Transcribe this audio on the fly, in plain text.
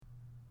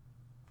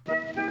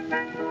Hello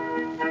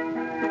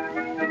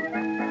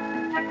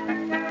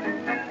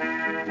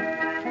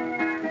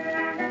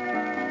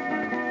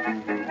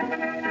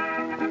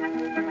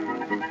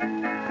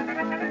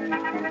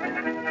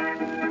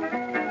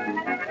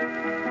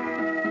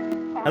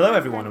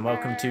everyone and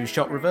welcome to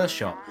Shot Reverse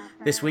Shot.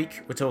 This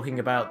week we're talking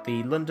about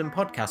the London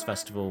Podcast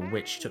Festival,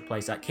 which took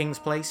place at King's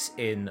Place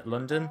in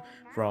London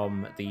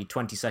from the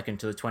 22nd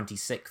to the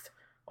 26th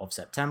of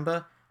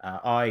September.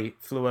 I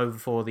flew over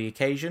for the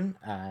occasion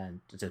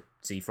and to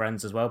see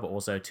friends as well, but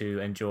also to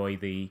enjoy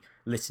the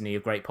litany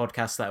of great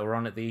podcasts that were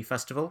on at the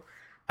festival.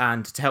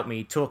 And to help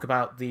me talk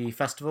about the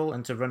festival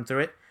and to run through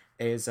it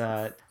is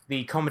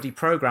the comedy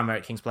programmer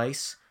at King's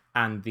Place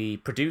and the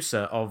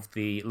producer of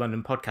the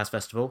London Podcast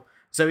Festival,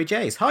 Zoe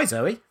Jays. Hi,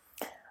 Zoe.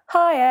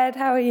 Hi, Ed.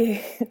 How are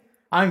you?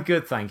 I'm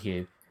good, thank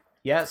you.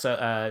 Yeah,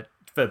 so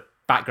for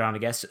background, I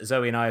guess,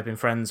 Zoe and I have been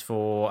friends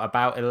for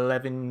about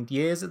 11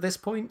 years at this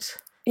point.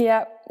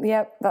 Yep,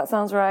 that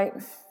sounds right.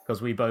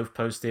 Because we both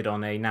posted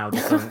on a now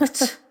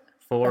defunct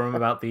forum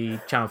about the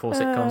Channel 4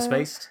 sitcom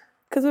Spaced.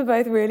 Because we're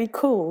both really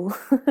cool.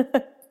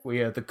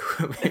 We are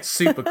it's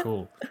super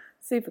cool.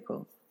 Super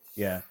cool.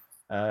 Yeah.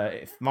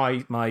 If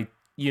my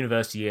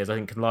university years, I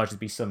think, can largely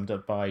be summed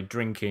up by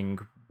drinking,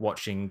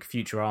 watching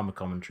Futurama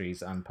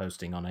commentaries and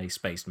posting on a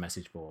Spaced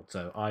message board.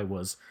 So I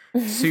was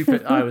super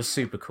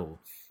cool.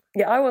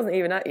 Yeah, I wasn't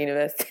even at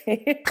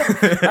university.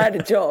 I had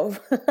a job.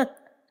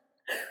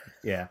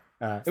 Yeah,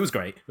 it was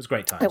great. It was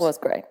great times. It was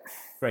great.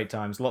 Great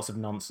times. Lots of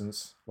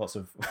nonsense. Lots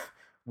of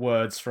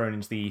words thrown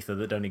into the ether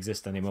that don't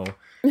exist anymore.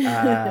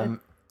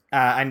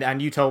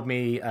 And you told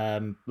me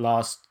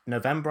last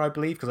November, I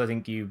believe, because I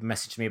think you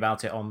messaged me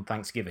about it on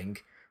Thanksgiving,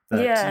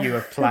 that you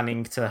were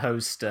planning to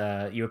host,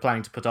 you were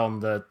planning to put on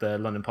the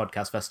London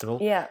Podcast Festival.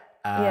 Yeah.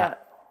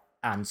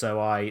 And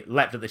so I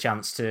leapt at the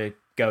chance to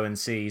go and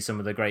see some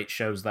of the great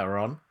shows that were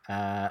on.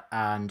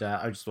 And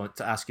I just wanted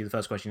to ask you the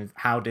first question: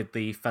 how did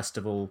the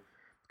festival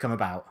come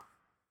about?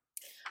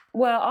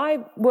 Well,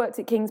 I worked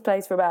at King's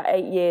Place for about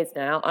 8 years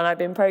now, and I've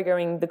been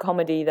programming the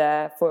comedy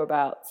there for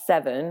about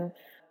 7.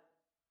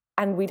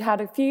 And we'd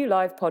had a few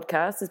live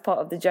podcasts as part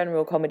of the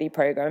general comedy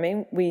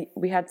programming. We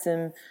had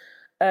some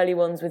early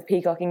ones with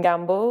Peacock and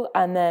Gamble,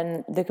 and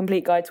then The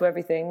Complete Guide to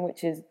Everything,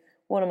 which is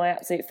one of my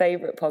absolute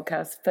favourite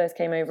podcasts, first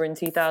came over in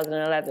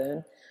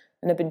 2011,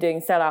 and I've been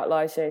doing sellout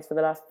live shows for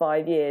the last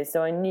 5 years.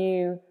 So I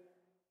knew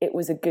it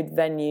was a good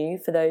venue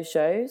for those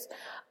shows.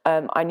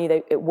 I knew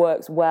that it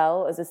works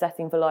well as a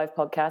setting for live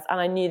podcasts, and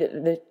I knew that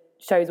the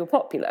shows were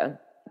popular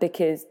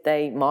because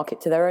they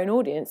market to their own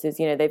audiences.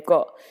 You know, they've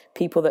got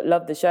people that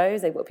love the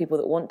shows, they've got people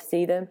that want to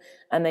see them,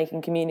 and they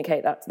can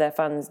communicate that to their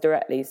fans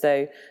directly.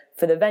 So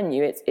for the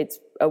venue, it's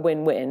a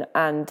win-win.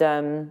 And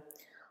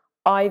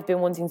I've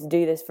been wanting to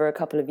do this for a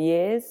couple of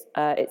years.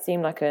 It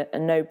seemed like a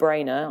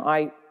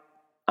no-brainer.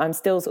 I'm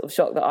still sort of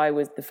shocked that I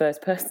was the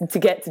first person to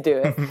get to do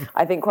it.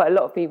 I think quite a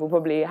lot of people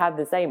probably had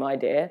the same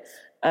idea.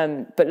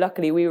 But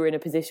luckily we were in a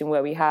position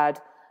where we had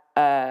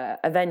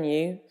a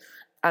venue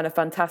and a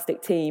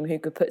fantastic team who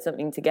could put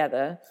something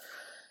together.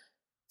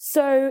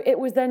 So it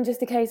was then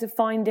just a case of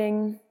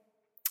finding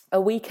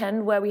a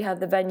weekend where we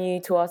had the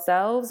venue to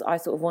ourselves. I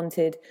sort of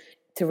wanted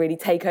to really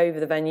take over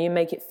the venue,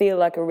 make it feel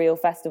like a real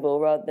festival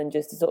rather than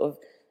just a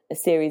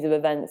series of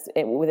events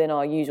within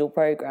our usual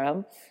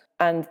programme.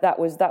 And that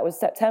was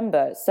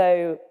September.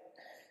 So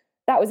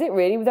that was it,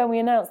 really. Then we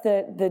announced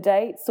the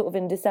date sort of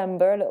in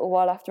December, a little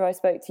while after I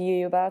spoke to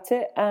you about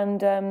it. And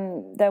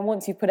then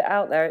once you put it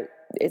out there,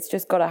 it's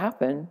just got to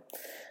happen.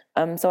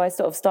 So I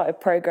sort of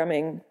started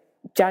programming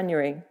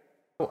January.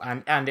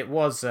 And it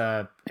was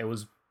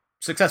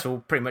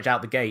successful pretty much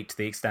out the gate, to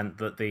the extent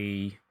that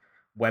the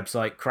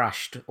website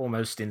crashed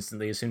almost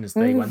instantly as soon as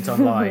they went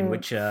online,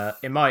 which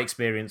in my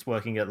experience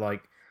working at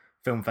like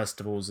film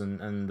festivals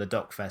and the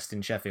Doc Fest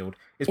in Sheffield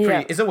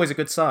is always a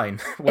good sign.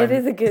 It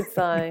is a good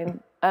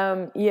sign.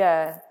 My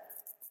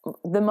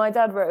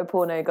Dad Wrote a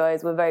Porno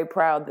guys were very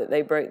proud that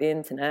they broke the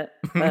internet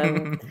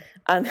and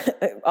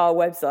our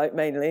website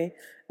mainly.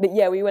 But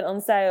yeah, we went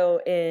on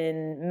sale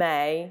in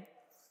May,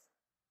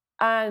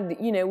 and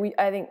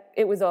I think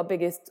it was our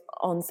biggest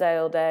on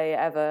sale day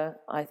ever.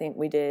 I think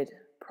we did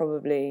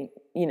probably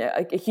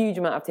a huge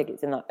amount of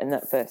tickets in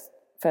that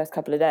first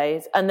couple of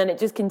days, and then it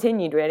just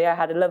continued. Really, I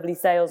had a lovely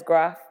sales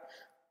graph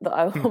that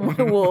I on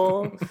my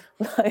wall,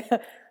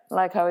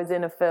 like I was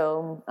in a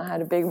film. I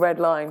had a big red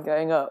line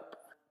going up,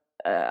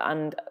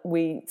 and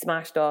we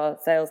smashed our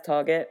sales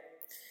target,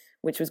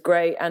 which was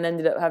great, and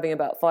ended up having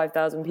about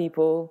 5,000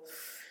 people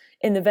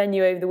in the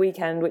venue over the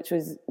weekend, which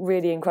was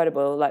really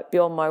incredible, like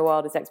beyond my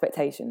wildest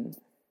expectations.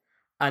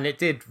 And it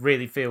did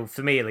really feel,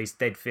 for me at least,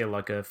 did feel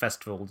like a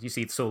festival. You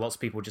saw lots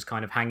of people just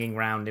kind of hanging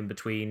around in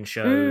between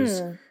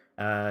shows,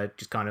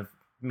 just kind of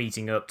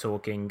meeting up,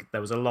 talking. There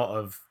was a lot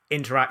of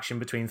interaction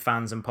between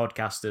fans and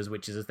podcasters,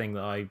 which is a thing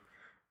that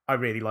I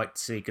really like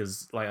to see,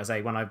 because, like I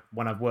say, when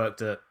I've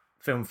worked at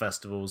film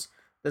festivals,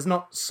 there's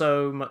not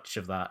so much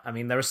of that. I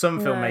mean, there are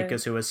some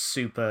filmmakers who are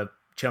super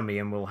chummy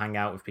and will hang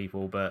out with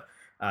people, but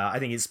I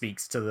think it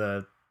speaks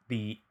to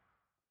the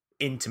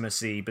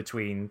intimacy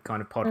between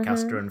kind of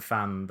podcaster and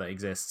fan that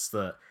exists,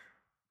 that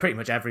pretty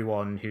much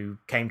everyone who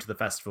came to the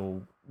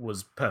festival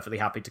was perfectly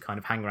happy to kind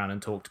of hang around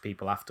and talk to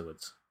people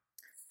afterwards.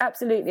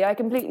 Absolutely, I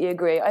completely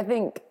agree. I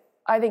think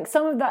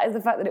some of that is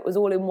the fact that it was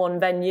all in one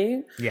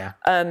venue. Yeah.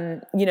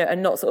 And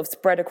not sort of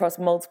spread across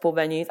multiple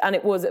venues. And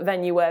it was a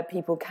venue where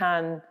people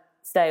can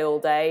stay all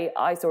day.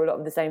 I saw a lot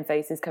of the same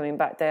faces coming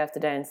back day after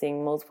day and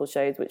seeing multiple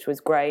shows, which was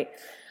great.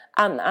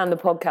 And the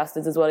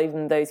podcasters as well,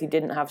 even those who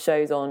didn't have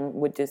shows on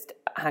would just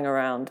hang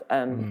around,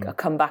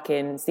 come back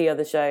in, see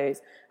other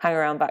shows, hang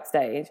around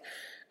backstage.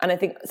 And I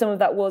think some of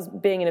that was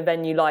being in a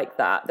venue like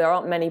that. There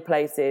aren't many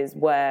places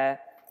where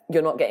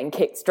you're not getting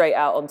kicked straight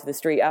out onto the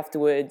street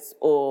afterwards,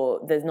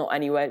 or there's not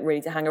anywhere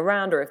really to hang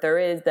around, or if there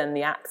is, then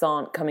the acts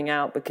aren't coming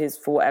out because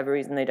for whatever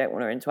reason they don't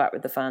want to interact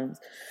with the fans.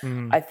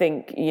 I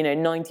think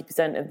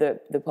 90% of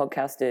the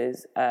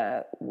podcasters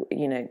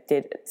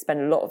did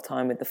spend a lot of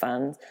time with the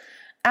fans,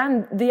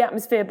 and the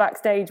atmosphere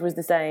backstage was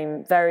the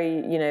same,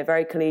 very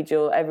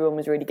collegial. Everyone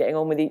was really getting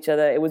on with each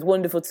other. It was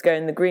wonderful to go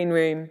in the green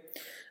room,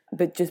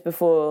 but just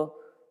before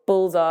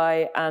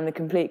Bullseye and The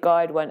Complete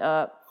Guide went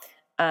up,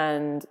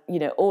 and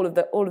all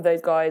of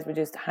those guys were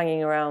just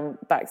hanging around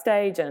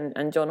backstage,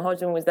 and John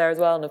Hodgman was there as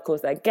well, and of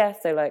course their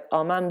guests, so like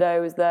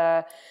Armando was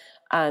there,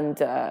 and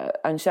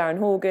Sharon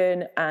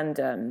Horgan,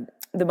 and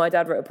the My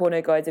Dad Wrote a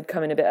Porno guys had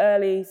come in a bit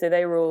early, so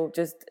they were all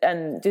just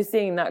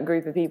seeing that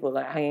group of people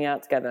like hanging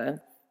out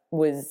together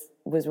was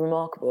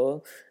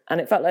remarkable, and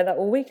it felt like that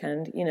all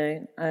weekend.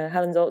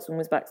 Helen Zaltzman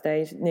was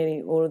backstage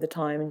nearly all of the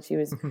time, and she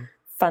was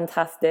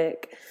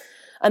fantastic.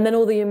 And then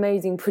all the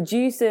amazing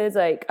producers,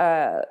 like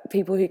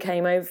people who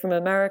came over from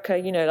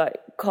America, like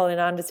Colin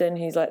Anderson,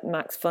 who's like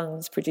Max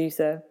Fun's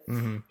producer.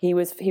 He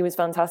was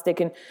fantastic,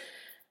 and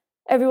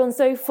everyone's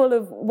so full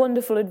of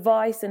wonderful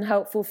advice and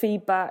helpful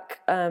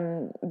feedback.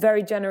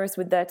 Very generous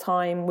with their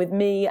time, with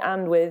me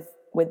and with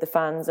the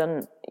fans.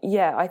 And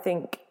yeah, I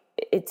think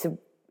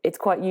it's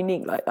quite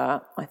unique like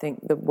that, I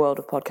think, the world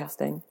of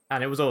podcasting.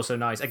 And it was also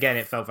nice. Again,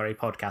 it felt very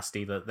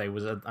podcasty that there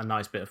was a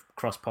nice bit of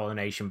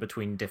cross-pollination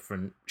between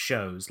different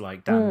shows.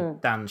 Like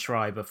Dan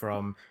Schreiber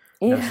from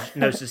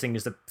No Such Thing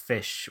as the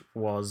Fish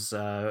was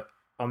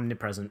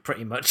omnipresent,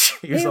 pretty much.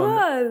 He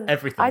was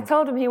everything. I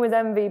told him he was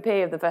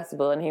MVP of the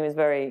festival, and he was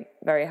very,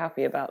 very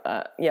happy about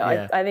that.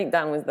 Yeah. I think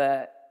Dan was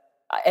there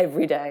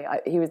every day.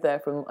 He was there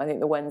from, I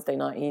think, the Wednesday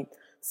night. He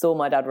saw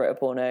My Dad Wrote a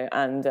Porno,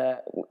 and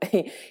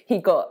he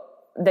got...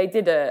 They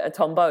did a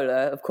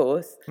tombola, of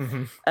course.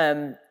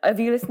 Have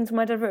you listened to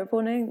My Dad Wrote a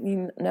Porno?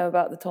 You know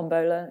about the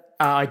tombola?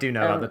 I do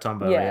know about the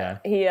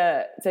tombola.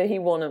 Yeah. He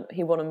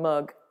won a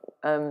mug,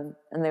 and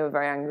they were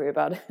very angry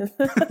about it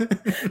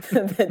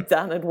that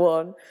Dan had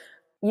won.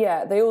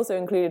 Yeah, they also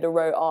included a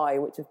row I,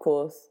 which of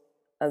course,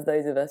 as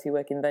those of us who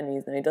work in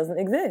venues know, doesn't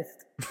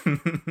exist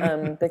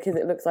because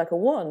it looks like a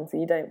 1, so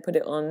you don't put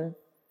it on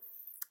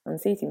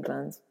seating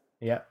plans.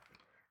 Yeah.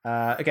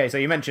 Okay, so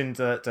you mentioned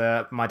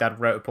that My Dad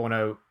Wrote a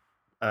Porno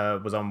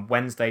was on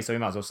Wednesday, so we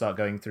might as well start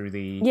going through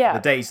the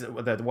days,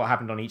 what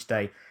happened on each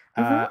day.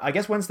 I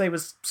guess Wednesday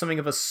was something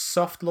of a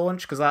soft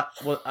launch, because that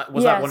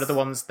was that one of the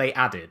ones they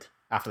added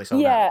after they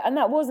sold out? Yeah, and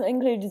that wasn't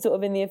included sort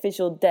of in the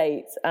official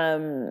dates.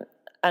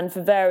 And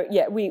for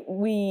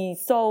we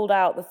sold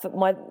out.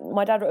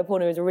 My Dad Wrote a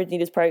Porno was originally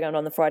just programmed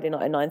on the Friday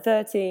night at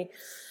 9:30.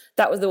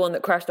 That was the one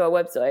that crashed our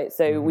website,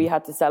 so we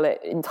had to sell it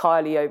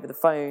entirely over the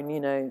phone,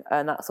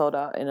 and that sold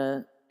out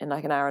in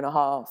like an hour and a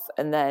half,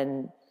 and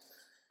then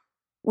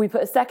we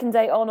put a second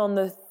date on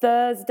the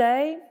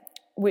Thursday,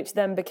 which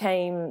then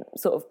became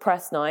sort of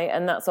press night,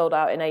 and that sold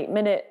out in 8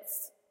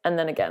 minutes. And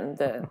then again,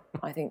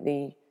 I think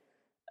the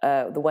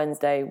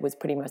Wednesday was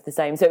pretty much the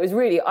same. So it was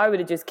really, I would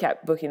have just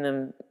kept booking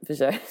them for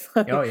shows.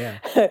 Oh yeah,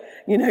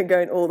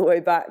 going all the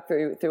way back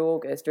through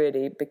August,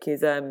 really,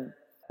 because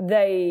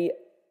they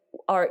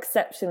are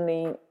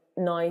exceptionally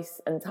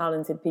nice and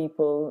talented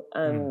people.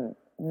 I'm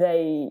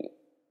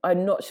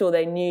not sure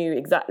they knew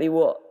exactly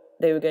what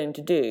they were going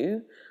to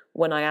do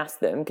when I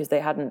asked them, because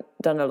they hadn't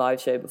done a live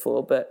show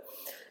before, but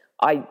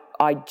I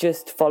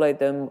just followed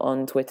them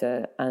on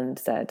Twitter and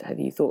said, have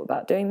you thought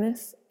about doing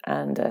this?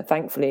 And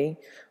thankfully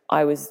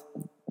I was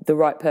the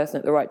right person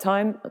at the right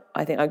time.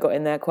 I think I got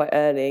in there quite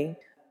early,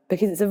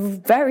 because it's a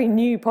very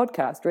new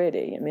podcast,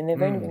 really. I mean,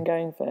 they've only been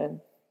going for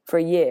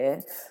a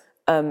year.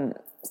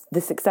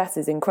 The success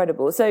is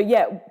incredible. So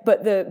yeah,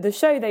 but the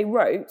show they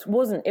wrote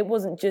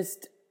wasn't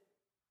just,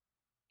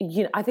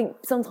 I think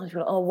sometimes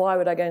people are like, oh, why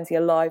would I go and see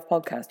a live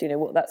podcast?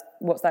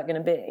 What's that going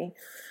to be?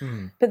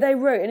 But they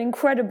wrote an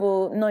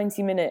incredible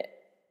 90-minute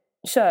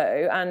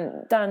show,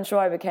 and Dan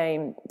Schreiber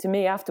came to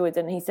me afterwards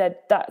and he said,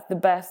 that's the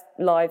best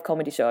live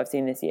comedy show I've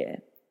seen this year.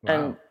 Wow.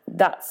 And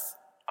that's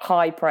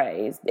high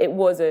praise. It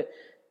was a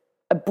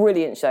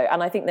brilliant show,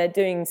 and I think they're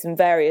doing some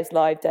various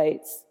live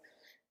dates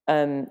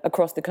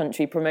across the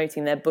country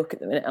promoting their book at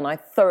the minute, and I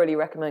thoroughly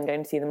recommend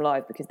going to see them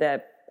live because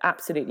they're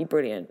absolutely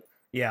brilliant.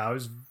 Yeah, I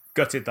was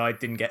gutted that I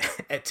didn't get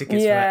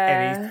tickets for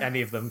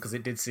any of them, because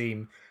it did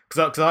seem...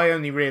 Because I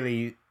only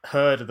really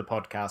heard of the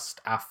podcast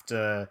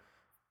after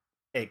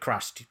it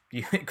crashed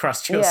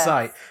your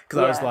site, because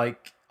I was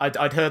like,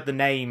 I'd heard the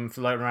name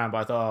floating around, but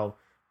I thought, oh,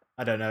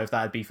 I don't know if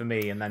that'd be for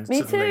me. And then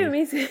Me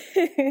too.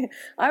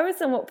 I was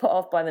somewhat put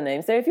off by the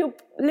name. So if you're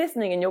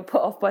listening and you're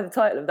put off by the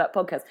title of that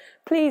podcast,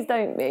 please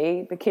don't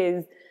be,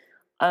 because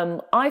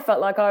I felt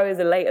like I was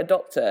a late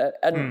adopter.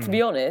 And to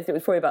be honest, it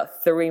was probably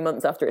about 3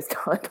 months after it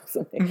started or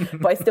something.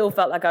 But I still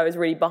felt like I was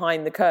really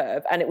behind the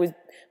curve. And it was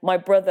my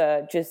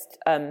brother just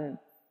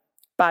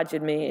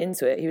badgered me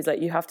into it. He was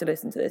like, you have to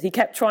listen to this. He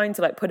kept trying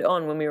to like put it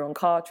on when we were on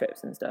car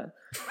trips and stuff.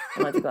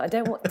 And I was like, I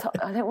don't want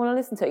to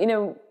listen to it. You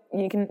know,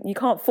 you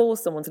can't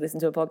force someone to listen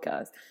to a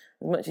podcast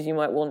as much as you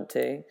might want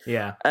to.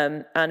 Yeah.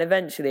 And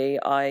eventually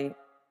I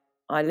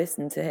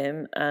listened to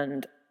him,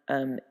 and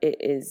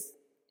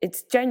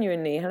it's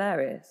genuinely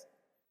hilarious.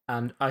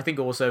 And I think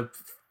also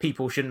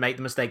people shouldn't make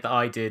the mistake that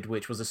I did,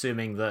 which was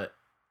assuming that,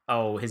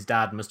 oh, his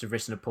dad must have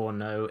written a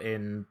porno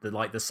in the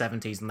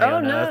 70s and they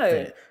unearthed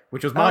it,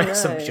 which was my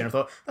assumption. I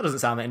thought, that doesn't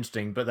sound that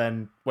interesting. But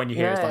then when you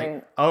hear it's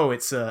like, oh,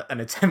 it's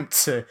an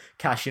attempt to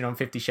cash in on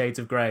 50 Shades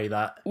of Grey,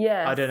 that,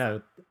 I don't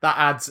know, that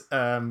adds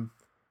a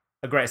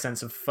greater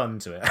sense of fun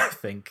to it, I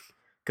think.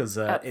 Because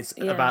it's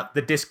about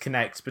the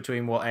disconnect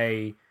between what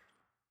a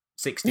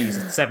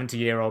 60s,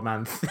 70-year-old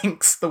man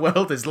thinks the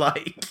world is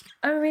like.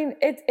 I mean,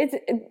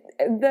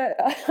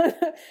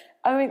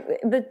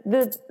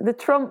 the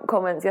Trump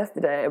comments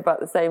yesterday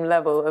about the same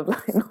level of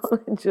like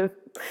knowledge of.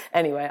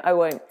 Anyway, I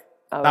won't.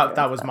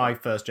 That was my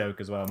first joke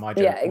as well. My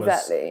joke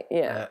exactly.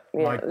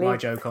 My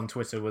joke on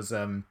Twitter was,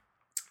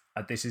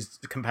 this is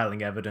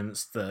compelling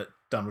evidence that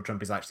Donald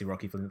Trump is actually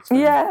Rocky Flintstone.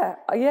 Yeah.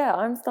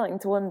 I'm starting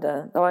to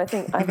wonder. Though I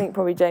think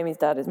probably Jamie's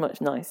dad is much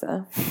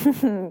nicer.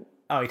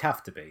 Oh, he'd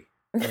have to be.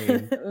 I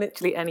mean,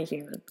 literally any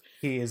human.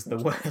 He is the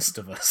worst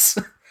of us.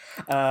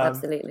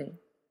 Absolutely.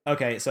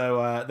 Okay,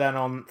 so then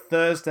on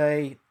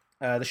Thursday,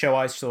 the show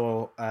I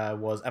saw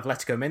was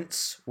Atletico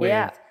Mints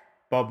with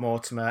Bob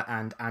Mortimer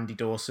and Andy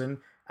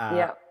Dawson,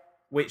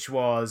 which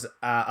was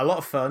a lot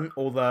of fun,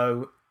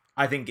 although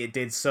I think it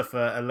did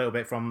suffer a little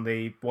bit from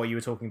what you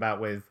were talking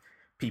about with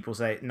people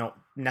not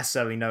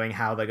necessarily knowing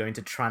how they're going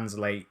to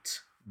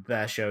translate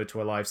their show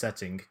to a live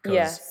setting,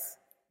 because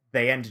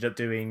they ended up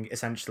doing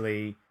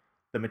essentially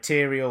the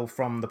material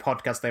from the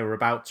podcast they were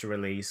about to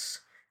release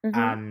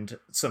and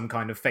some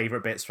kind of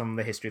favourite bits from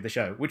the history of the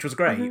show, which was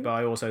great. But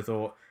I also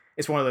thought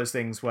it's one of those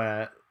things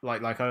where,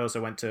 like I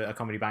also went to a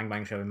Comedy Bang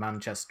Bang show in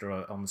Manchester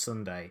on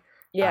Sunday,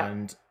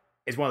 and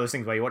it's one of those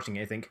things where you're watching it,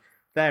 you think,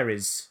 there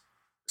is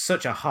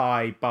such a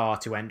high bar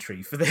to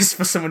entry for this,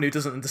 for someone who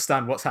doesn't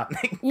understand what's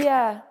happening.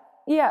 Yeah.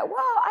 Well,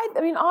 I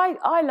mean,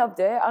 I loved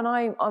it, and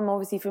I'm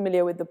obviously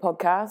familiar with the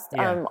podcast.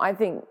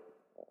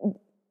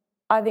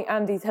 I think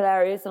Andy's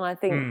hilarious, and I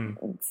think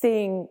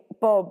seeing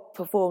Bob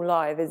perform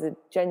live is a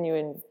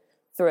genuine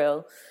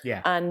thrill.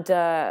 Yeah. And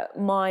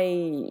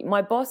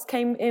my boss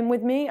came in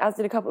with me, as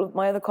did a couple of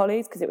my other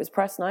colleagues, because it was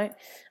press night,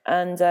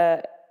 and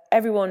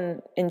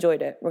everyone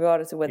enjoyed it,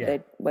 regardless of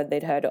whether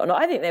they'd heard it or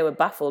not. I think they were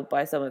baffled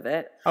by some of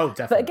it. Oh,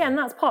 definitely. But again,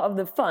 that's part of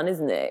the fun,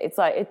 isn't it? It's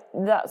like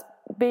that's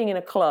being in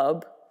a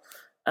club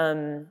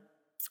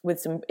with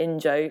some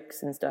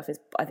in-jokes and stuff is,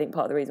 I think,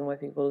 part of the reason why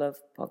people love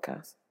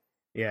podcasts.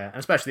 Yeah, and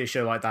especially a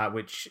show like that,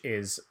 which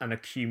is an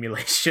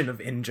accumulation of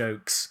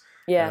in-jokes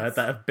that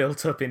have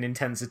built up in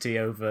intensity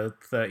over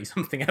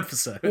 30-something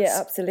episodes. Yeah,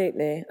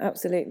 absolutely.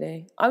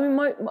 I mean,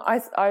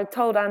 I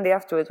told Andy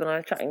afterwards when I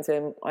was chatting to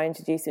him, I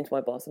introduced him to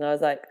my boss, and I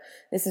was like,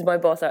 this is my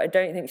boss. I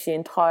don't think she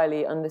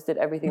entirely understood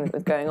everything that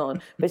was going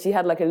on, but she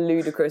had like a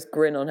ludicrous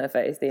grin on her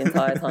face the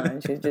entire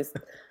time. She was just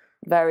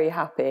very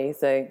happy,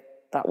 so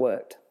that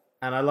worked.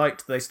 And I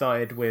liked they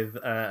started with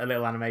a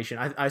little animation.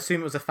 I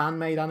assume it was a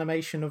fan-made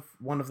animation of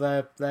one of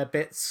their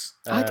bits.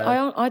 I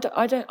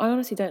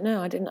honestly don't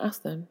know. I didn't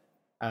ask them.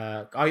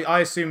 I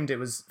assumed it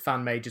was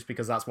fan-made just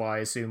because that's why I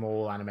assume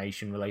all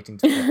animation relating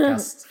to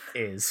podcasts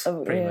is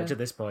pretty much at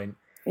this point.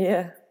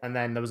 Yeah. And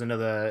then there was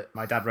another.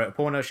 My dad wrote a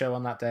porno show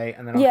on that day,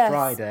 and then on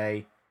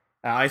Friday.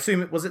 I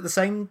assume was it the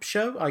same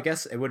show? I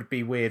guess it would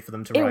be weird for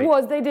them to write. It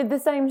was. They did the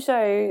same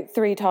show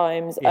 3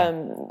 times.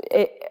 Yeah.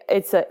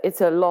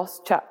 It's a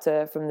lost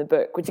chapter from the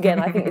book, which again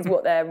I think is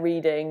what they're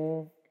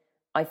reading.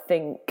 I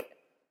think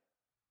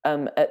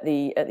at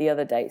the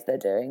other dates they're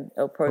doing,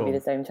 it'll probably be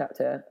the same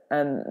chapter.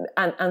 And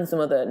some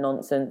other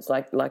nonsense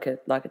like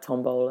a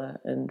tombola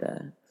and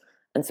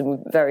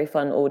some very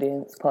fun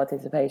audience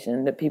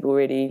participation that people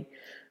really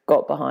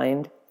got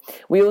behind.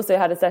 We also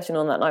had a session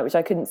on that night, which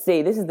I couldn't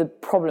see. This is the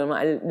problem.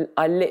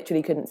 I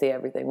literally couldn't see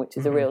everything, which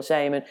is a real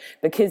shame. And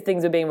because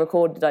things were being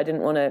recorded, I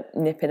didn't want to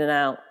nip in and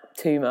out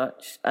too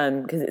much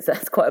because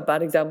that's quite a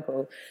bad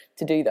example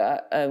to do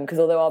that. Because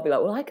although I'll be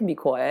like, well, I can be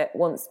quiet.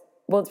 Once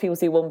people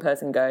see one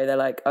person go, they're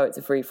like, oh, it's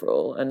a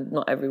free-for-all. And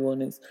not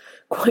everyone is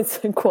quite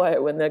so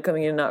quiet when they're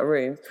coming in and out of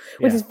rooms,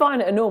 which is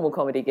fine at a normal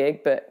comedy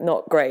gig, but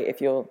not great if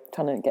you're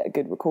trying to get a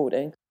good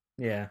recording.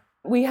 Yeah.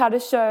 We had a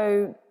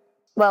session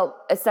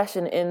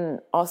in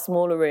our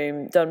smaller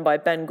room done by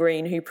Ben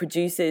Green, who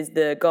produces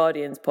the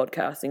Guardian's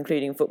podcast,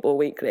 including Football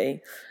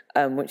Weekly,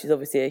 which is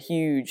obviously a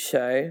huge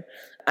show.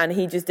 And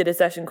he just did a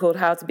session called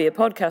How to Be a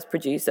Podcast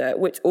Producer,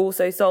 which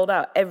also sold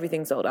out.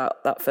 Everything sold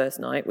out that first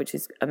night, which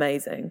is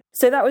amazing.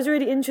 So that was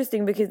really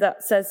interesting because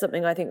that says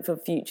something, I think, for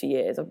future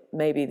years, or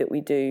maybe that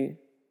we do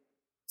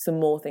some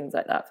more things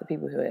like that for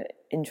people who are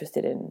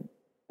interested in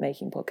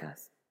making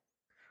podcasts.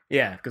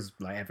 Yeah, because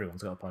like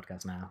everyone's got a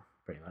podcast now,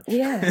 pretty much.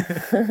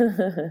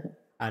 Yeah.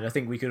 And I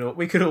think we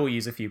could all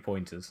use a few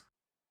pointers.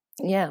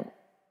 Yeah.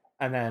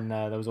 And then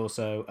there was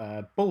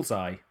also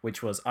Bullseye,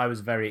 which I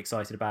was very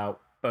excited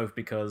about, both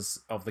because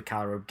of the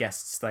caliber of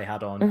guests they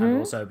had on, and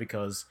also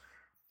because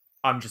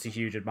I'm just a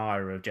huge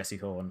admirer of Jesse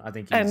Thorne. I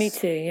think he's me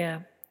too,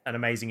 yeah. an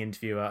amazing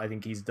interviewer. I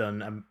think he's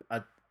done.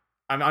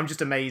 I'm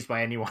just amazed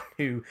by anyone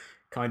who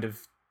kind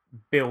of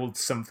builds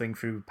something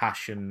through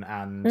passion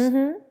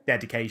and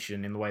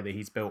dedication in the way that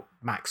he's built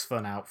Max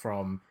Fun out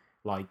from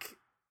like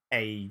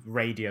a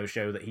radio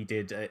show that he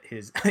did at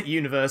his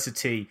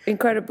university.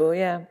 Incredible,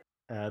 yeah.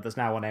 That's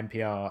now on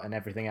NPR and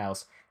everything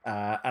else.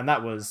 And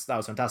that was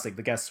fantastic.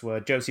 The guests were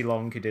Josie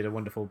Long, who did a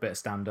wonderful bit of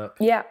stand-up.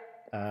 Yeah.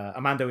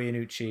 Armando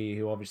Iannucci,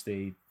 who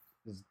obviously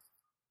is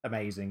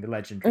amazing,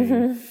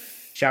 legendary.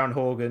 Sharon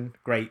Horgan,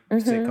 great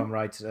sitcom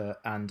writer.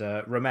 And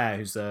Romer,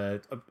 who's,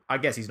 I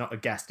guess he's not a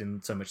guest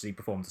in so much as he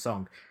performed the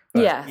song.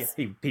 But yes.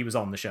 He was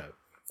on the show.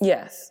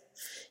 Yes.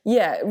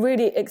 Yeah,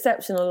 really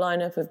exceptional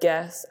lineup of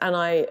guests. And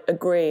I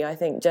agree. I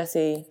think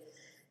Jesse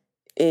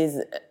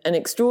is an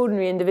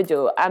extraordinary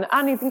individual, and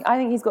I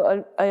think he's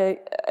got a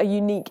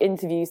unique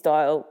interview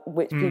style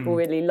which people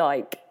really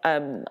like,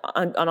 and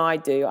I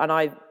do, and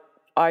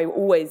I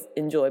always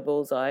enjoy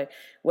Bullseye,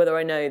 whether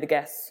I know the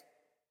guests,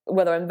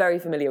 whether I'm very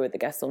familiar with the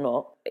guests or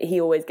not. He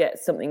always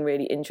gets something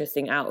really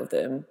interesting out of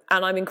them,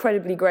 and I'm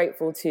incredibly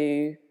grateful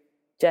to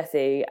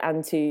Jesse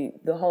and to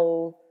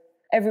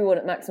everyone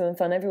at Maximum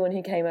Fun, everyone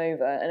who came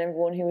over, and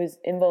everyone who was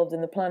involved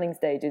in the planning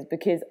stages,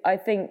 because I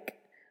think.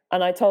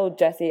 And I told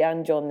Jesse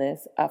and John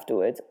this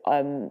afterwards,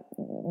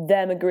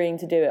 them agreeing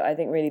to do it, I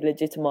think really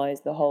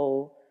legitimised the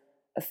whole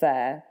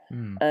affair.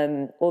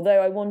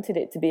 Although I wanted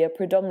it to be a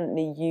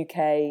predominantly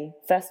UK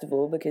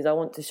festival because I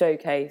want to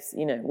showcase,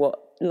 what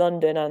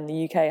London and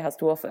the UK has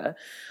to offer,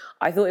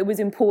 I thought it was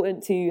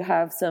important to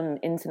have some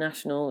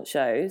international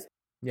shows.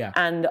 Yeah.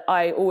 And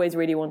I always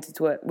really wanted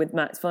to work with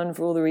Max Fun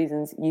for all the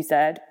reasons you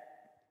said.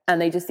 And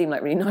they just seem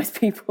like really nice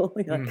people.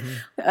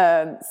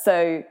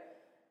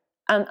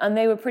 And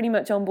they were pretty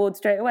much on board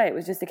straight away. It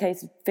was just a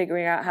case of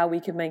figuring out how we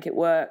could make it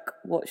work,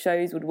 what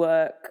shows would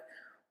work,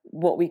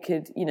 what we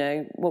could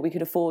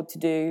afford to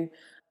do.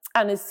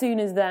 And as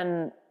soon as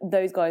then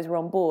those guys were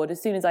on board,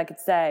 as soon as I could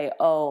say,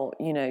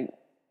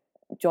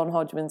 John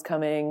Hodgman's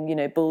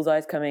coming,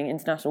 Bullseye's coming,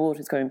 International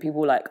Water's coming,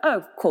 people were like,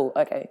 oh, cool,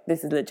 okay,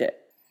 this is legit.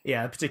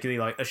 Yeah, particularly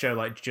like a show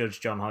like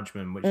Judge John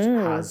Hodgman, which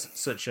has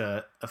such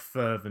a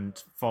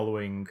fervent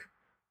following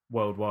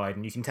worldwide,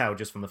 and you can tell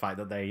just from the fact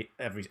that they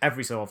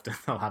every so often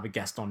they'll have a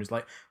guest on who's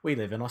like, we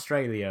live in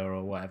Australia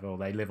or whatever, or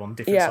they live on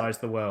different sides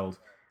of the world,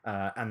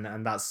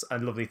 and that's a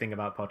lovely thing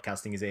about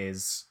podcasting is it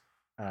is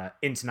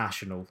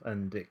international,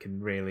 and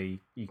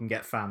you can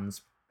get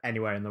fans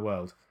anywhere in the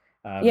world.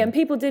 And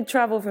people did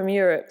travel from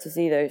Europe to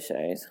see those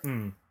shows.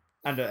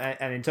 And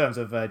in terms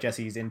of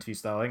Jesse's interview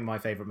style, I think my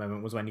favourite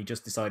moment was when he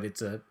just decided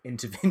to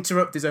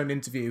interrupt his own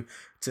interview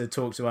to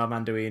talk to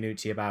Armando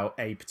Iannucci about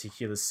a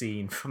particular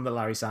scene from the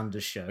Larry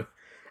Sanders Show.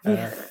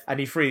 And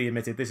he freely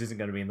admitted this isn't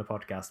going to be in the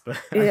podcast, but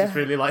I just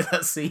really like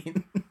that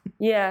scene.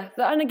 Yeah,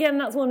 and again,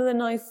 that's one of the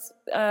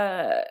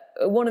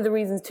one of the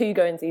reasons to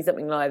go and see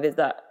something live is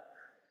that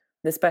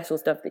the special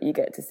stuff that you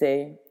get to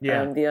see,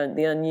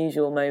 the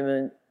unusual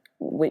moment,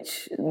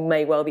 which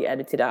may well be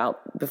edited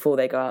out before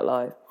they go out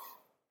live.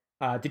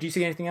 Did you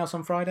see anything else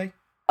on Friday?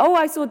 Oh,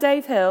 I saw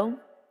Dave Hill.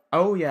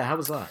 Oh, yeah. How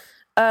was that?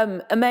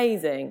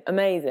 Amazing.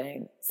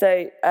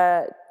 So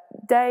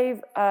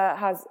Dave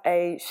has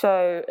a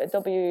show, a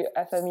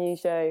WFMU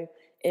show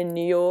in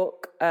New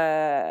York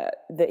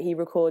that he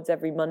records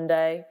every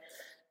Monday.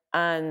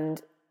 And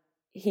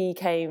he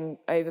came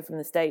over from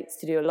the States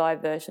to do a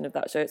live version of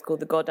that show. It's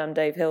called The Goddamn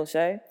Dave Hill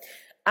Show.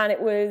 And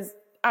it was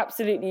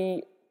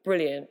absolutely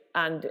brilliant.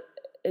 And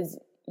as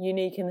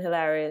unique and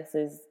hilarious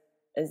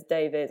as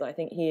Dave is, I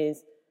think he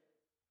is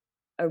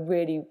a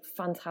really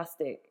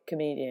fantastic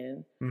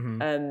comedian.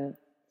 I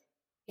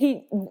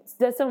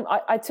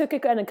took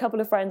a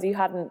couple of friends who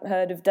hadn't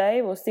heard of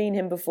Dave or seen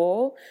him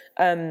before.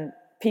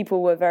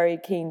 People were very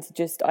keen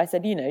to I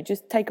said,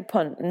 just take a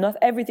punt.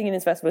 Everything in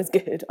his festival is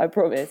good, I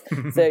promise.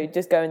 So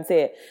just go and see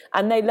it.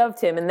 And they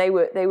loved him, and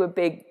they're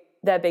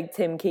big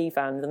Tim Key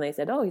fans, and they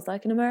said, oh, he's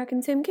like an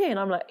American Tim Key. And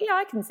I'm like, yeah,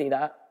 I can see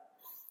that.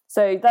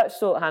 So that's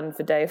shorthand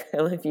for Dave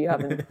Hill if you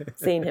haven't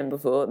seen him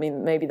before. I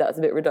mean, maybe that's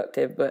a bit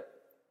reductive, but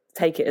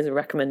take it as a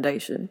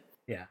recommendation.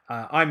 Yeah,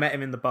 I met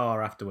him in the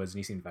bar afterwards, and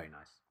he seemed very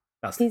nice.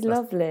 He's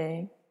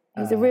lovely.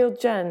 He's a real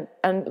gent,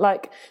 and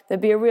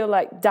there'd be a real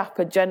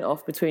dapper gent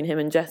off between him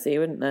and Jesse,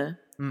 wouldn't there?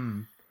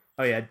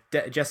 Oh yeah,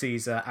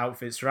 Jesse's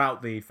outfits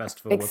throughout the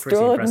festival were pretty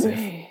impressive.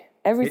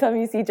 Every time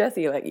you see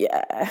Jesse, you're like,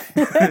 yeah,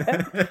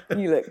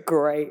 you look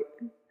great.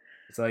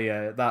 So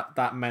yeah,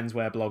 that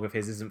menswear blog of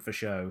his isn't for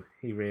show.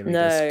 He really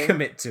does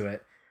commit to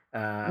it.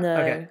 No.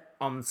 Okay,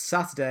 on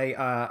Saturday,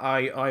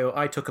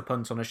 I took a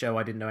punt on a show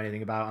I didn't know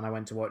anything about, and I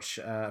went to watch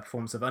a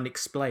performance of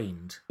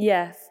Unexplained,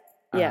 Yes.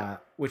 Yeah.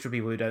 which for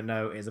people who don't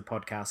know is a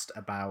podcast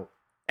about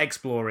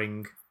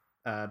exploring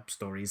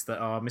stories that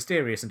are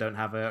mysterious and don't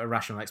have a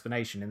rational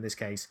explanation. In this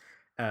case,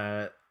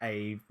 a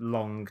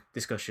long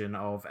discussion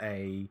of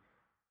a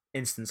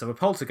instance of a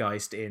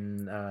poltergeist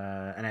in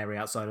an area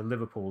outside of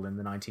Liverpool in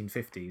the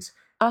 1950s,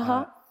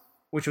 Uh-huh.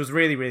 which was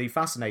really, really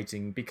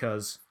fascinating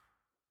because,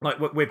 like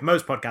with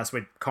most podcasts,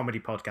 with comedy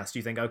podcasts,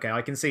 you think, okay,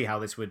 I can see how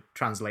this would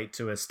translate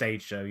to a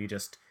stage show. You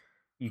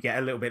get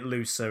a little bit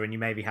looser and you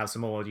maybe have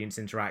some audience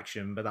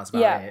interaction, but that's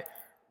about it.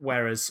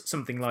 Whereas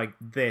something like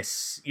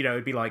this,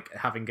 it'd be like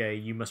having a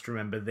 "you must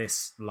remember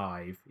this"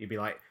 live. You'd be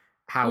like,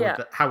 how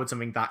would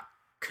something that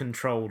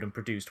controlled and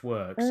produced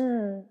works?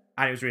 And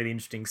it was really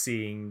interesting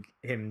seeing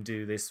him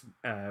do this.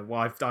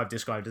 What I've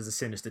described as a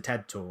sinister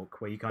TED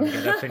talk, where you kind of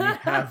get up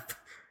and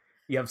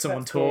you have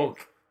someone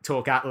talk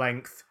at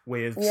length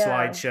with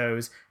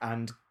slideshows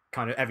and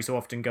kind of every so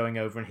often going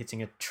over and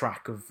hitting a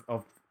track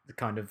of the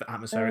kind of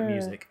atmospheric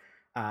music.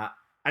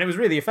 And it was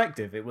really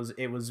effective. It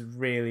was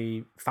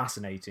really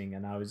fascinating,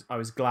 and I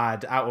was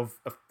glad, out of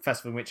a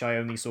festival in which I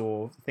only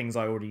saw things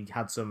I already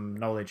had some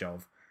knowledge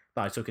of,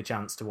 that I took a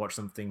chance to watch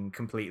something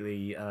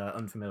completely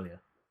unfamiliar.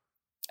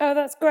 Oh,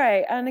 that's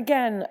great. And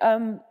again,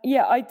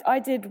 I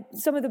did,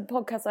 some of the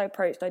podcasts I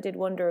approached, I did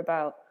wonder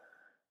about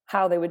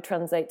how they would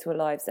translate to a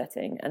live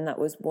setting, and that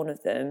was one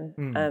of them.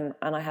 And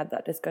I had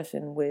that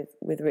discussion with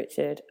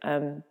Richard.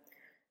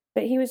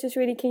 But he was just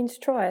really keen to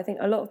try. I think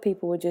a lot of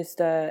people were just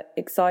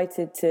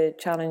excited to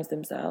challenge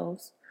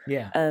themselves,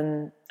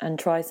 and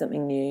try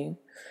something new.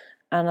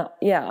 And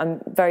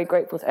I'm very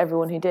grateful to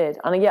everyone who did.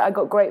 And I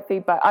got great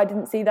feedback. I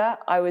didn't see that.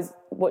 I was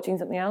watching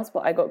something else,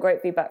 but I got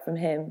great feedback from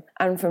him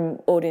and from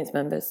audience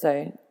members.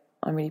 So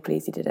I'm really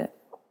pleased he did it.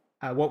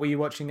 What were you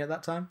watching at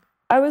that time?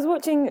 I was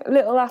watching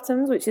Little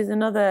Atoms, which is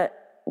another.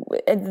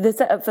 The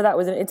setup for that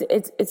was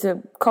it's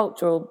a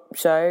cultural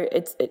show.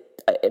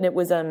 It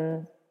was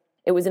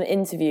an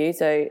interview,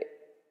 so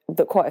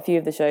but quite a few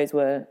of the shows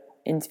were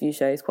interview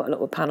shows, quite a lot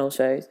were panel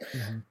shows.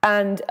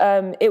 And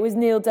it was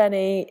Neil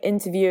Denny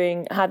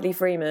interviewing Hadley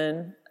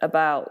Freeman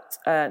about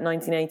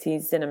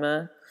 1980s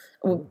cinema,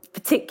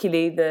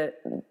 particularly the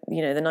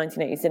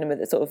 1980s cinema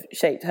that sort of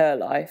shaped her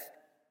life.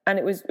 And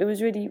it was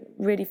really,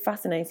 really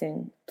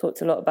fascinating.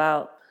 Talked a lot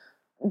about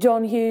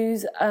John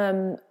Hughes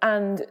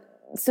and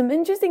some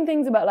interesting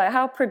things about like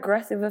how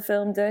progressive a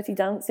film Dirty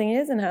Dancing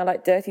is, and how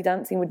like Dirty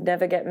Dancing would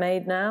never get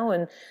made now,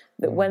 and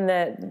that when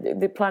they're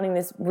planning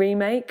this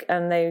remake,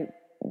 and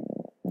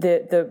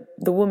the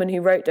woman who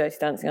wrote Dirty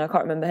Dancing, I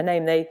can't remember her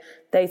name,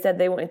 they said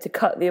they wanted to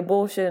cut the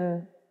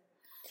abortion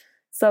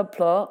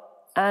subplot,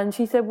 and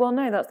she said, well,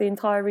 no, that's the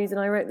entire reason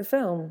I wrote the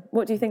film.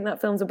 What do you think that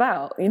film's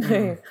about?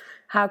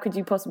 How could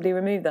you possibly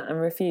remove that?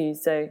 And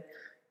refuse? So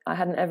I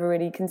hadn't ever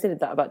really considered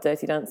that about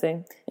Dirty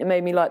Dancing. It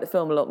made me like the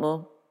film a lot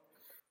more.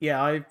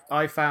 Yeah,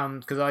 I found,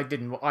 because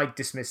I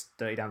dismissed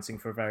Dirty Dancing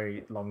for a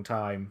very long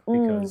time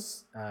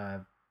because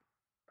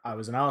I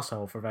was an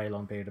arsehole for a very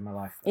long period of my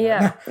life.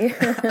 Yeah.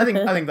 I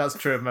think that's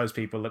true of most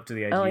people up to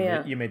the age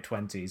of your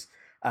mid-20s.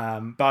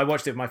 But I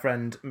watched it with my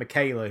friend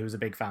Michaela, who's a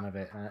big fan of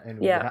it,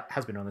 and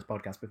has been on this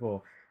podcast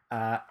before.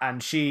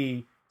 And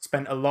she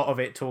spent a lot of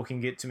it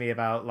talking it to me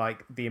about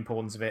like the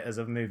importance of it as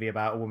a movie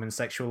about a woman's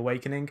sexual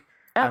awakening.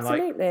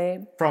 Absolutely. And,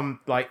 like,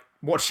 from like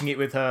watching it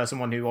with her,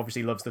 someone who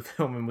obviously loves the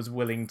film and was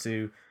willing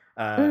to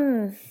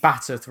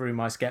batter through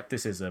my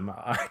skepticism,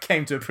 I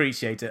came to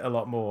appreciate it a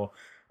lot more.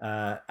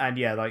 And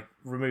like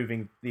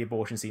removing the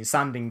abortion scene,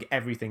 sanding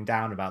everything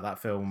down about that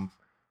film,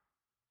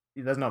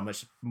 there's not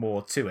much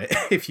more to it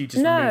if you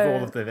just remove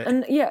all of it.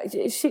 And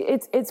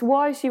it's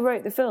why she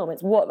wrote the film.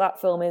 It's what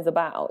that film is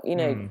about.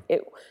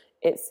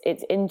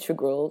 It's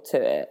integral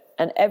to it,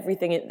 and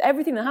everything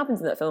that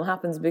happens in that film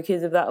happens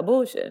because of that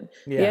abortion.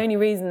 The only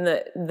reason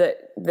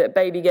that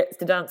baby gets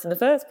to dance in the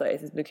first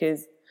place is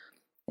because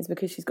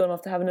she's gone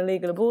off to have an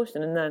illegal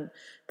abortion, and then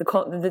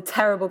the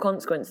terrible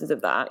consequences of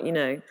that,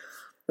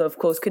 that of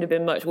course could have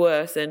been much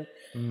worse, and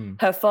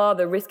her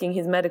father risking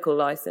his medical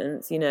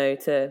license,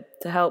 to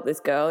help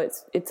this girl.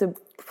 It's a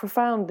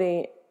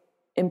profoundly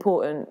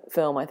important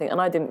film, I think,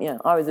 and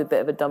I was a bit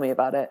of a dummy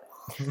about it.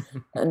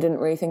 And didn't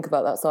really think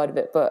about that side of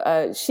it,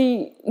 but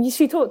she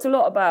talked a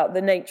lot about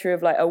the nature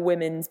of like a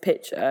women's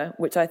picture,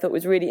 which I thought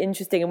was really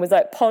interesting, and was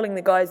like polling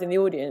the guys in the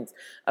audience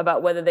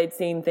about whether they'd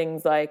seen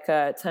things like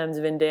Terms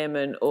of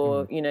Endearment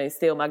or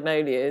Steel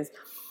Magnolias,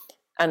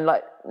 and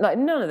like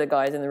none of the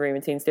guys in the room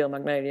had seen Steel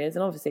Magnolias,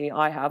 and obviously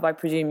I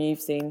presume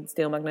you've seen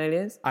Steel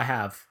Magnolias. I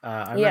have.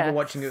 I remember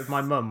watching it with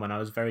my mum when I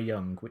was very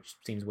young, which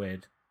seems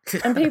weird.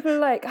 And people are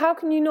like, how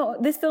can you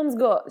not? This film's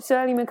got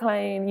Shirley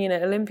MacLaine,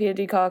 Olympia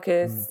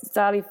Dukakis,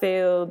 Sally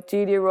Field,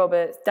 Julia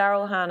Roberts,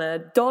 Daryl Hannah,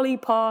 Dolly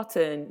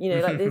Parton,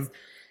 like this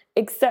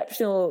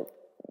exceptional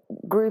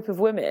group of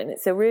women.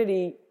 It's a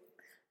really...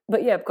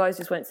 But yeah, guys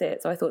just won't see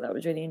it, so I thought that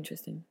was really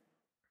interesting.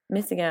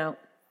 Missing out.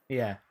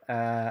 Yeah.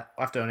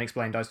 After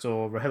Unexplained, I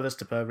saw Rahila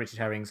Stepper, Richard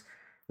Herring's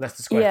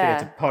Leicester Square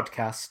Theatre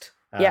podcast.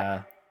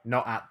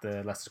 not at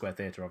the Leicester Square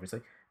Theatre,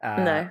 obviously.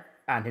 No.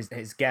 And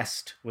his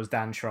guest was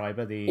Dan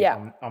Schreiber, the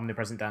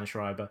omnipresent Dan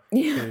Schreiber,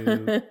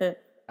 who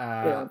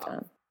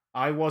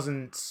I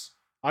wasn't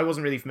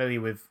really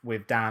familiar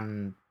with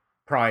Dan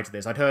prior to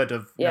this. I'd heard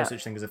of No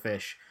Such Thing as a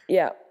Fish.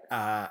 Yeah.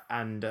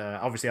 And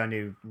obviously I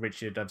knew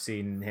Richard. I've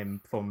seen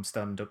him perform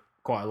Stunned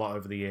quite a lot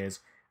over the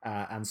years.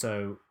 And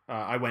so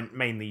I went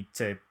mainly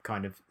to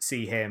kind of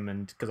see him,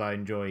 and because I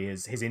enjoy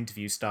his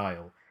interview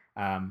style.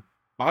 I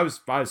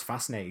was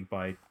fascinated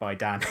by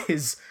Dan,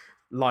 his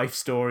life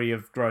story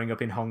of growing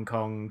up in Hong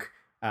Kong,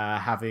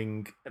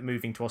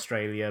 moving to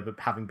Australia, but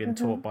having been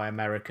taught by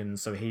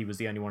Americans, so he was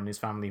the only one in his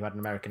family who had an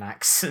American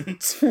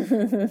accent,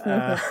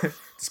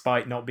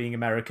 despite not being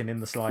American in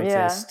the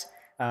slightest.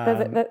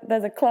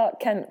 There's a Clark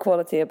Kent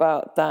quality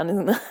about Dan,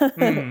 isn't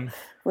there?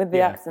 With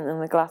the accent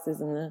and the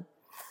glasses and the...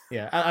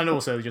 Yeah, and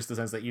also just the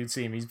sense that you'd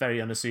see him, he's very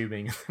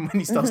unassuming. When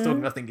he starts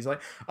talking, I think he's like,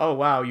 oh,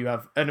 wow, you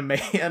have an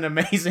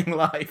amazing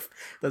life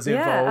that's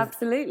involved. Yeah,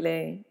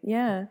 absolutely,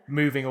 yeah.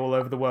 Moving all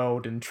over the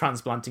world and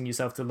transplanting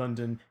yourself to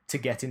London to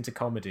get into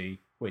comedy,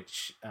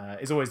 which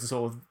is always the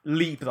sort of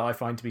leap that I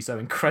find to be so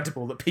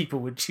incredible that people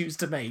would choose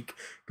to make,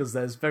 because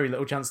there's very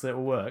little chance that it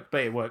will work,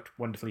 but it worked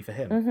wonderfully for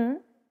him.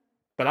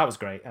 But that was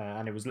great,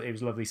 and it was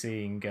lovely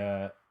seeing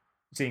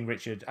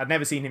Richard. I'd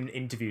never seen him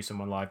interview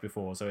someone live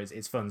before, so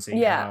it's fun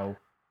seeing how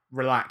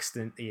relaxed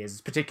he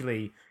is.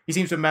 Particularly, he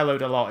seems to have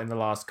mellowed a lot in the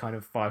last kind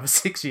of 5 or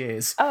 6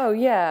 years. Oh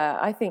yeah,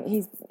 I think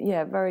he's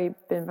been very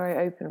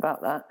open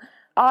about that.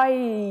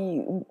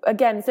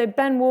 So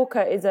Ben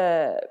Walker is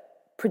a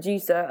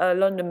producer, a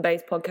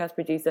London-based podcast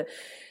producer,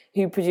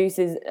 who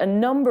produces a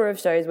number of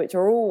shows which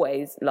are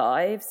always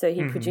live. So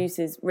he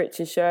produces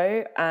Rich's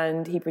show,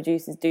 and he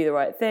produces Do the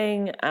Right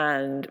Thing,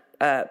 and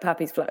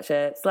Pappy's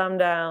Flatshare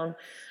Slamdown,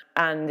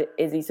 and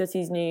Izzy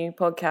Sutti's new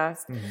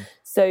podcast.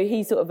 So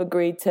he sort of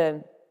agreed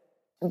to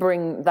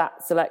bring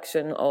that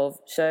selection of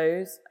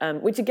shows,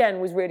 which again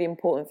was really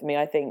important for me,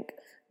 I think.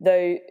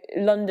 Though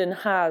London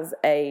has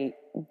a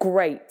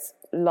great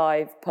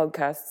live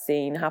podcast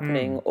scene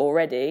happening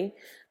already,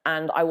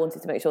 and I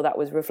wanted to make sure that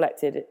was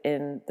reflected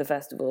in the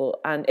festival.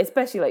 And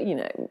especially,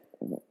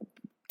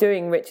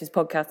 doing Rich's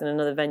podcast in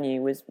another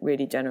venue was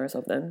really generous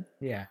of them.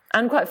 Yeah.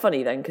 And quite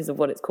funny then, because of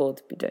what it's called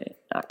to be doing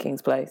at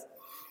King's Place.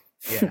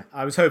 Yeah,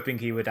 I was hoping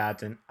he would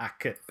add an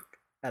akip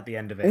at the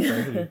end of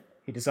it, but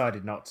he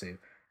decided not to.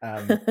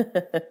 I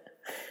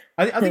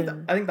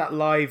think that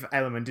live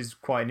element is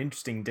quite an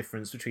interesting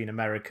difference between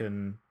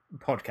American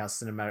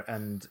podcasts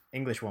and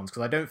English ones,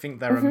 because I don't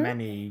think there are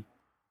many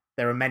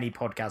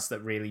podcasts that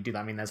really do that.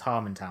 I mean, there's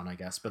Harmontown, I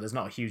guess, but there's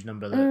not a huge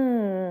number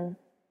that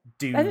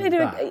do. I think they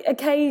do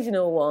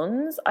occasional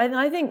ones.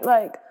 I think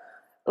like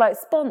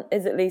Spont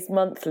is at least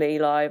monthly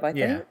live. I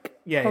think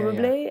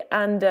probably,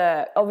 and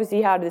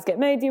obviously, How Did This Get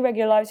Made? Do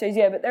regular live shows,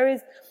 but there is.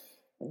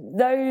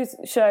 Those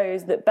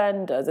shows that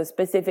Ben does are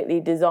specifically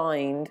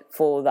designed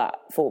for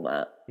that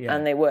format,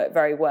 and they work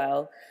very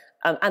well.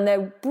 And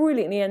they're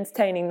brilliantly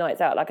entertaining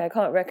nights out. Like, I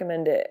can't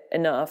recommend it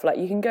enough. Like,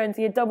 you can go and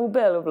see a double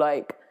bill of,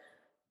 like,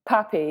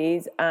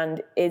 Pappy's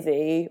and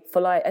Izzy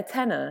for, like, a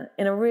tenner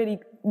in a really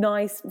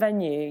nice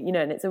venue,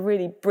 and it's a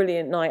really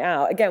brilliant night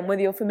out. Again,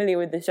 whether you're familiar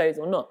with the shows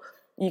or not,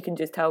 you can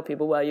just tell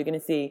people, well, you're going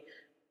to see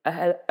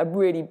a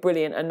really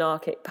brilliant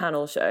anarchic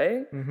panel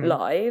show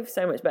live,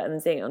 so much better than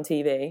seeing it on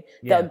TV.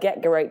 They'll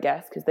get great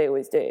guests, because they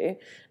always do.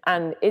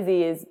 And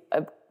Izzy is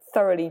a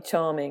thoroughly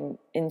charming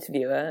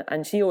interviewer,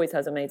 and she always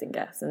has amazing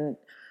guests. And,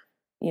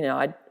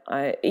 I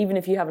even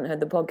if you haven't heard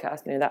the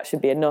podcast, that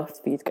should be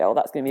enough for you to go,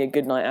 that's going to be a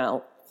good night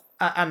out.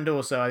 And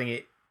also, I think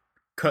it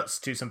cuts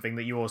to something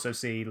that you also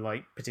see,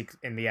 like,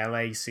 particularly in the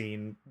LA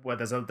scene, where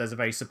there's a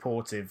very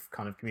supportive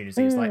kind of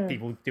community. It's like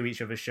people do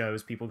each other's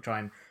shows, people try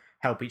and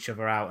help each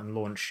other out and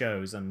launch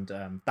shows, and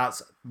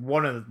that's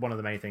one of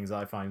the main things that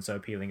I find so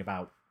appealing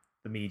about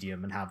the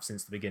medium, and have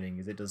since the beginning,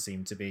 is it does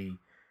seem to be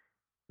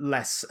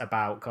less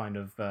about kind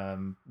of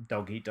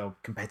dog eat dog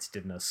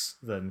competitiveness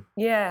than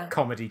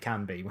comedy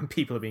can be, when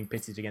people are being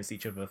pitted against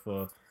each other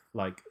for,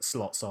 like,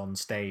 slots on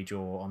stage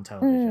or on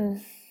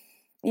television.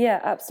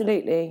 Yeah,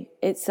 absolutely.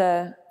 It's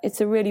a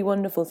really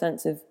wonderful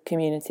sense of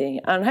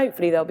community, and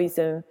hopefully there'll be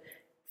some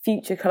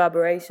future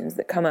collaborations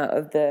that come out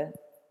of the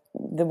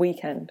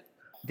weekend.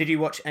 Did you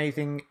watch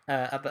anything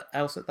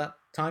else at that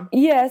time?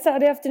 Yeah,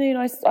 Saturday afternoon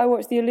I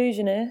watched The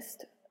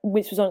Illusionist,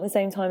 which was on at the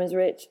same time as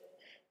Rich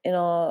in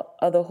our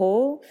other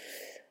hall.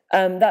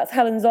 That's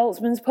Helen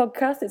Zaltzman's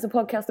podcast. It's a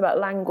podcast about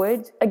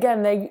language.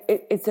 Again,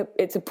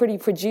 it's a pretty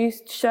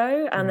produced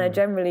show, and they're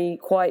generally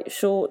quite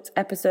short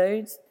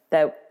episodes.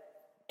 They're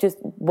just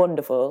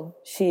wonderful.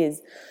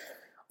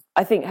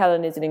 I think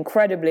Helen is an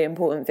incredibly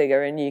important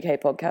figure in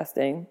UK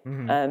podcasting.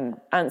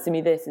 Answer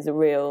Me This is a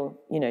real,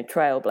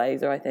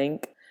 trailblazer, I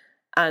think.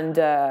 And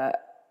the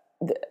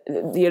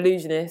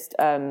Illusionist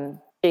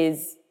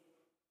is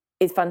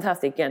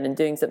fantastic again, and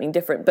doing something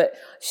different. But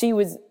she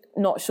was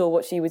not sure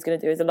what she was going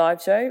to do as a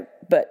live show,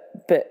 but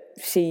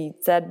she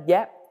said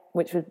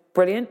which was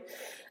brilliant.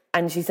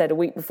 And she said a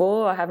week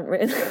before, I haven't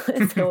written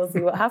it, so we'll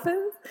see what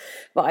happens.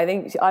 But I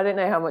think I don't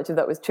know how much of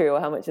that was true or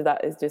how much of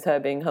that is just her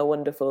being her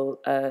wonderful,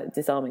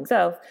 disarming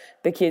self,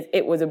 because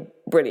it was a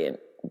brilliant,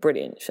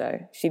 brilliant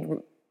show. She'd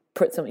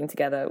put something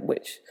together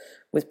which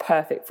was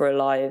perfect for a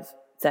live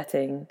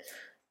setting,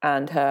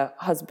 and her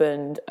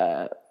husband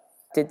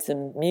did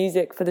some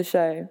music for the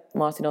show,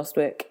 Martin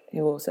Ostwick,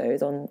 who also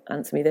is on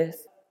Answer Me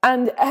This.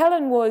 And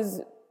Helen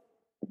was,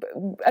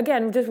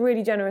 again, just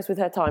really generous with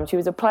her time. She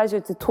was a pleasure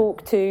to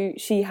talk to.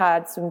 She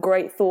had some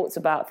great thoughts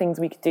about things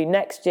we could do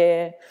next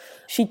year.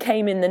 She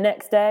came in the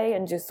next day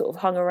and just sort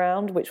of hung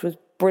around, which was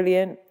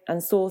brilliant,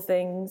 and saw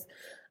things.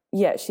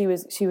 Yeah, she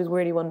was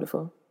really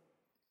wonderful.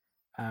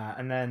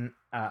 And then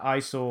I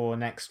saw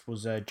next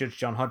was Judge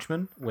John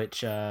Hodgman,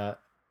 which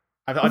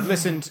I've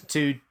listened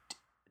to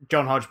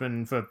John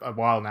Hodgman for a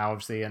while now,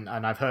 obviously, and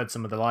I've heard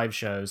some of the live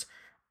shows,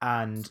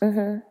 and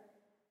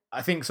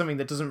I think something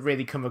that doesn't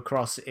really come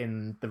across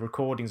in the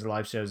recordings of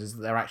live shows is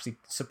that they're actually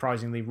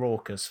surprisingly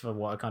raucous for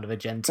what a kind of a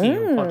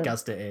genteel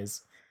podcast it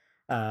is.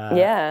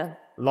 Yeah.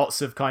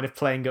 Lots of kind of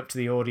playing up to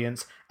the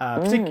audience,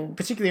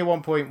 particularly at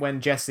one point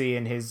when Jesse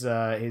in his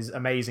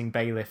amazing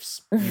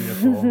bailiff's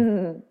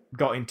uniform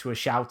got into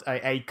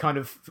a kind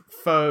of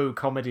faux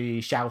comedy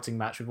shouting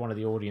match with one of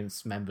the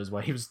audience members,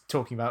 where he was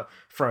talking about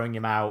throwing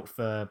him out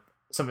for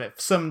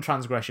some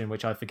transgression,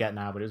 which I forget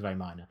now, but it was very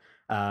minor.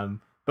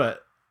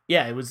 But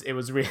yeah, it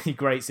was really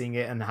great seeing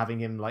it and having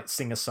him like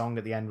sing a song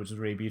at the end, which was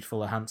really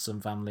beautiful, a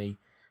Handsome Family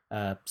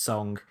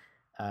song,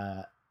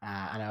 and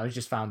I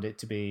just found it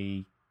to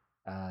be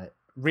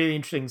really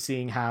interesting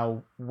seeing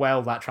how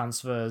well that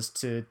transfers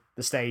to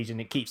the stage, and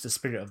it keeps the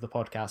spirit of the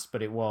podcast,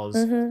 but it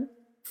was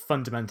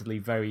fundamentally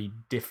very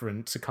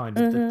different to kind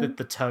of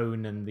the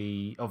tone and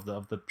of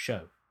the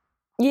show.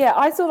 Yeah,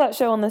 I saw that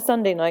show on the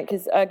Sunday night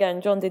because,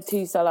 again, John did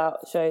 2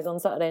 sellout shows on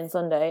Saturday and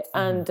Sunday,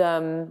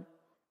 and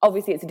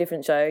obviously it's a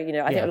different show. You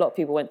know, I think a lot of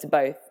people went to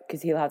both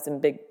because he'll have some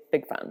big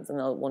fans and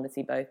they'll want to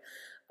see both.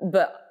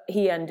 But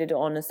he ended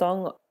on a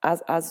song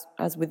as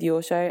with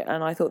your show,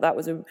 and I thought that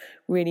was a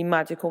really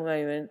magical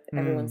moment.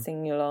 Everyone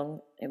singing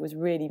along. It was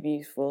really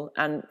beautiful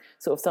and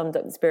sort of summed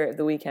up the spirit of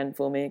the weekend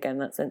for me. Again,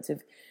 that sense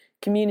of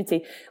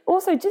community.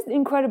 Also, just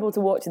incredible to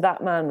watch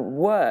that man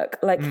work.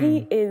 Like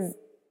he is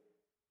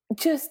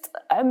just,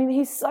 I mean,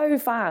 he's so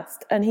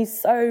fast and he's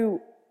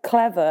so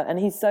clever and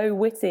he's so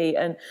witty,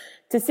 and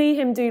to see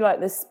him do like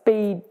the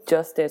Speed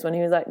Justice when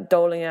he was like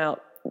doling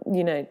out,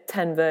 you know,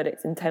 10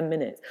 verdicts in 10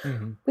 minutes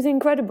was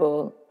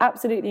incredible.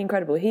 Absolutely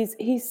incredible.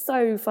 He's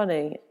so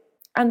funny,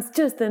 and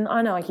just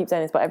I know I keep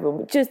saying this about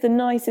everyone, but just the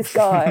nicest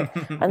guy,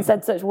 and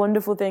said such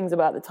wonderful things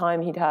about the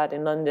time he'd had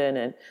in London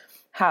and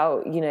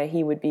how, you know,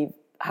 he would be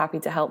happy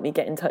to help me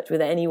get in touch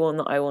with anyone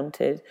that I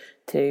wanted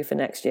to for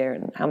next year,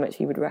 and how much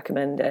he would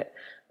recommend it.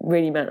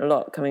 Really meant a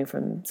lot coming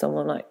from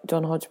someone like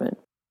John Hodgman.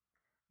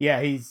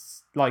 Yeah,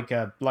 he's like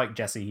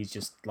Jesse. He's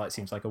just like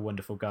seems like a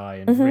wonderful guy,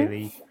 and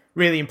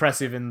really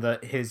impressive in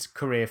that his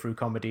career through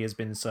comedy has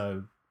been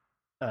so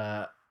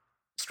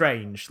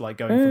strange. Like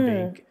going from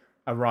being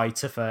a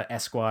writer for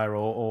Esquire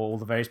or all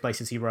the various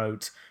places he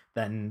wrote,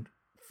 then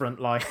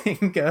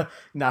frontlining a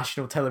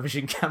national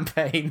television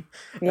campaign,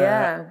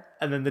 and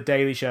then the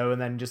Daily Show, and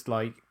then just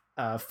like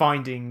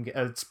finding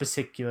a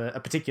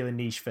particular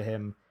niche for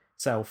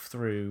himself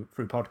through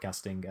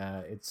podcasting.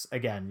 It's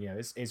again, you know,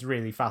 it's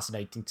really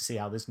fascinating to see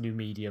how this new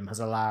medium has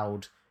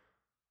allowed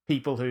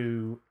people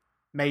who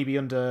maybe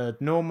under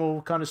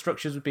normal kind of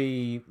structures would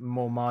be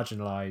more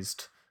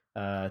marginalized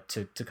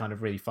to kind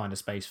of really find a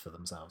space for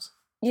themselves.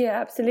 Yeah,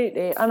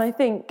 absolutely. And I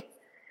think,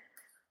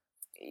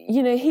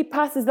 you know, he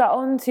passes that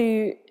on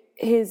to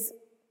his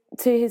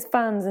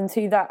fans and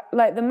to that,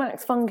 like the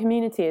Max Fun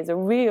community is a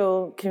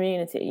real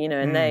community, you know,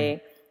 and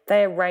they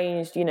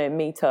arranged, you know,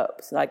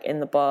 meetups like in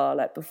the bar,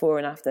 like before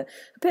and after, a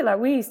bit like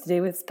we used to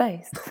do with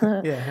Space.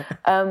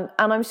 And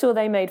I'm sure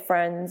they made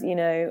friends, you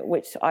know,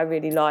 which I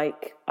really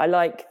like. I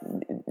like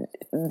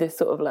this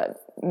sort of like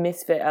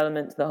misfit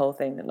element to the whole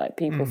thing, that like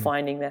people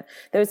finding there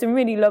was some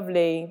really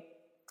lovely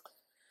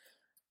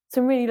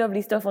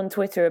stuff on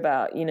Twitter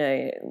about, you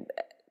know,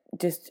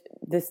 just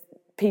this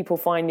people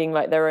finding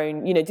like their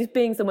own, you know, just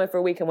being somewhere for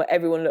a weekend where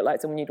everyone looked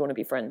like someone you'd want to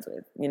be friends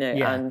with, you know,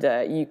 and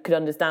you could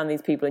understand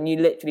these people, and you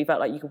literally felt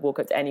like you could walk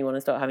up to anyone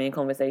and start having a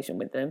conversation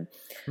with them.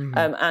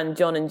 And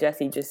John and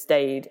Jesse just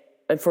stayed,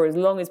 and for as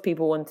long as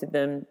people wanted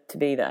them to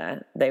be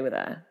there, they were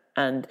there,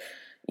 and,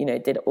 you know,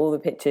 did all the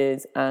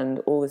pictures and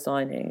all the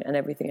signing and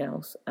everything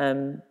else.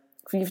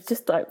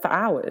 Just like for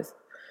hours,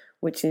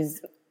 which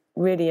is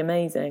really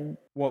amazing.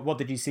 What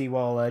did you see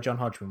while John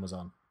Hodgman was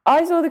on?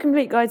 I saw The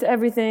Complete Guide to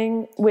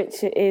Everything,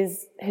 which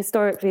is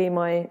historically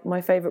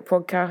my favourite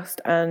podcast,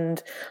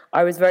 and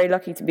I was very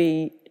lucky to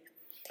be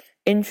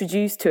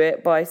introduced to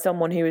it by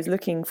someone who was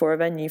looking for a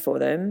venue for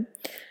them,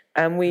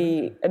 and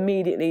we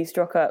immediately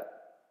struck up,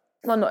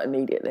 well, not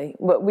immediately,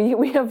 but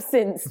we have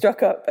since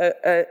struck up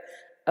a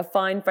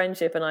fine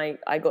friendship, and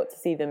I got to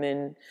see them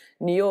in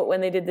New York when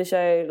they did the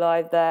show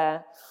live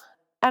there.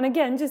 And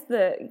again, just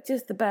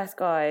the best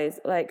guys.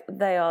 Like,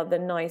 they are the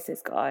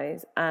nicest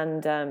guys,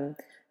 and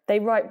they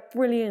write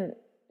brilliant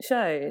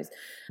shows,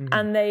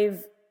 and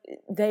they've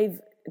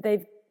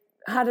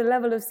had a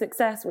level of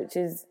success which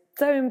is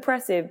so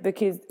impressive,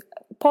 because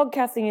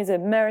podcasting is a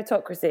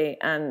meritocracy,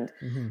 and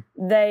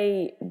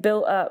they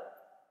built up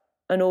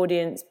an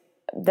audience.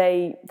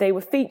 They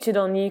were featured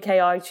on UK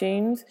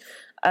iTunes,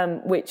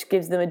 which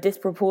gives them a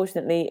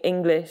disproportionately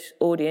English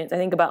audience. I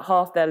think about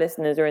half their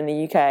listeners are in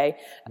the UK,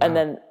 and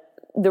then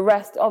the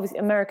rest, obviously,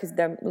 America's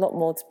they're a lot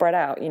more spread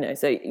out,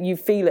 so you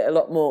feel it a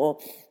lot more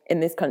in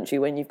this country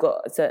when you've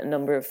got a certain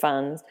number of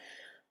fans.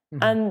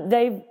 And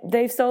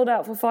they've sold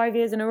out for 5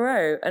 years in a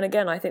row. And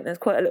again, I think there's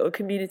quite a little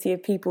community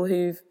of people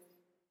who've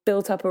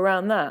built up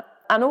around that.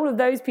 And all of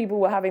those people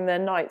were having their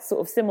nights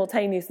sort of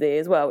simultaneously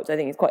as well, which I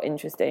think is quite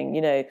interesting.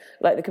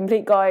 Like the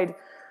Complete Guide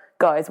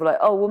guys were like,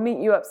 oh, we'll meet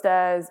you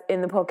upstairs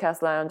in the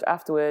podcast lounge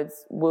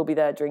afterwards. We'll be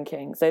there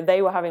drinking. So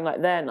they were having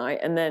like their night.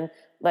 And then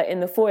like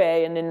in the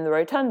foyer and in the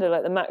rotunda,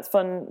 like the Max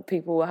Fun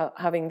people were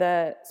having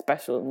their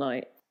special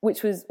night,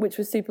 which was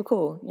super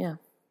cool. Yeah.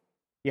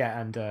 Yeah.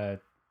 And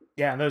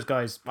those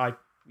guys, I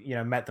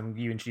met them.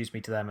 You introduced me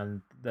to them,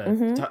 and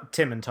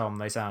Tim and Tom.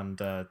 They sound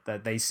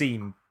they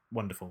seem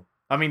wonderful.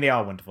 I mean, they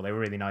are wonderful. They were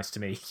really nice to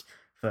me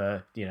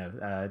for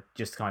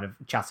just kind of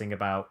chatting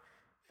about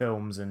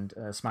films and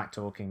smack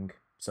talking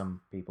some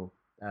people.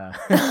 I'm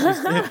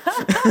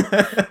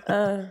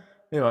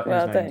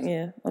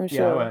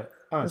sure.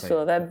 I'm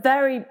sure they're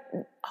very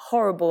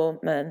horrible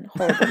men.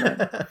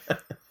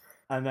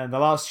 And then the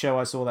last show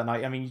I saw that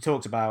night, I mean, you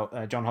talked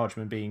about John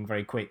Hodgman being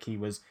very quick. He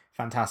was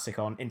fantastic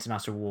on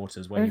International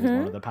Waters, where he was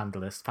one of the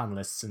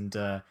panelists. And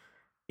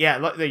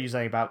like you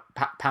saying about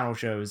panel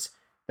shows,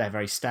 they're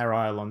very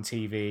sterile on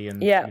TV,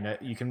 and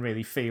you can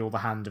really feel the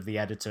hand of the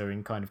editor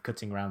in kind of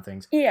cutting around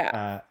things.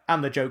 Yeah.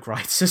 And the joke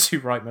writers who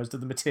write most of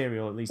the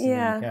material, at least in the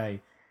UK.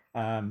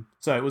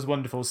 So it was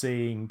wonderful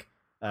seeing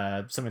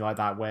something like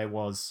that, where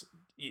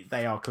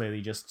they are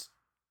clearly just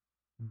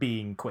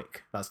being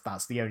quick.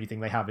 That's the only thing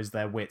they have, is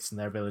their wits and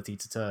their ability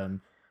to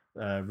turn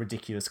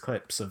ridiculous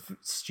clips of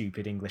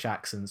stupid English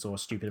accents or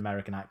stupid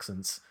American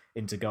accents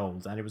into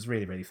gold, and it was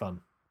really, really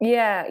fun.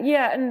 Yeah,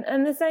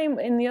 and the same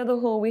in the other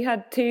hall. We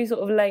had 2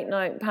 sort of late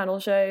night panel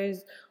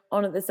shows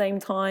on at the same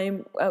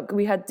time.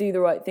 We had Do the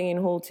Right Thing in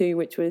Hall 2,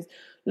 which was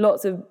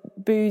lots of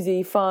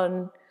boozy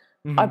fun.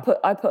 I put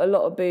a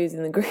lot of booze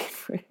in the green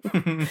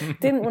room.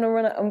 Didn't want to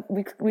run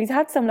it. We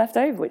had some left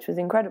over, which was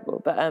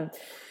incredible. But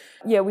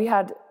we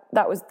had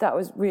that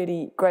was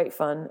really great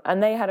fun,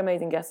 and they had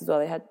amazing guests as well.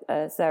 They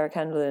had Sarah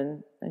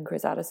Kendall and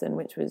Chris Addison,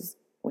 which was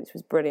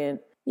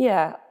brilliant.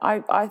 Yeah,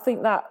 I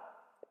think that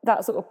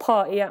sort of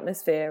party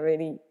atmosphere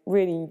really,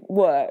 really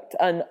worked,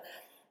 and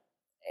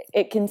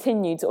it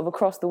continued sort of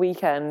across the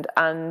weekend,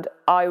 and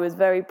I was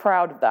very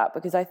proud of that,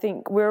 because I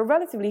think we're a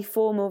relatively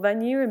formal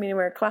venue. I mean,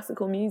 we're a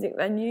classical music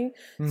venue,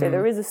 so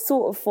there is a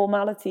sort of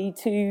formality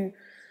to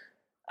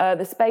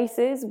the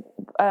spaces,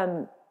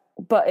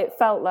 but it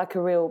felt like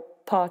a real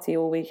party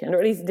all weekend, or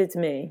at least it did to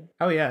me.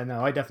 Oh yeah,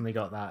 no, I definitely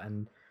got that,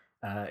 and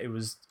it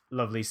was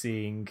lovely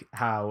seeing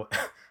how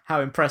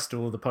impressed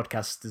all the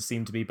podcasters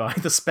seemed to be by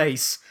the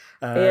space.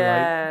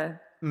 Like,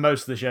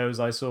 most of the shows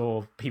I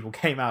saw, people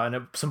came out, and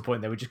at some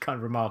point they would just kind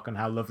of remark on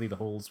how lovely the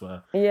halls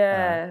were.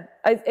 Yeah,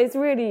 that's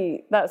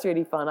really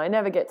fun. I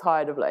never get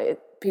tired of like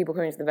people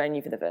coming to the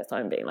venue for the first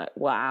time being like,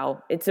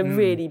 wow, it's a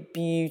really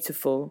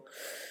beautiful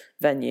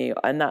venue,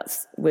 and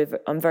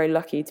I'm very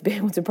lucky to be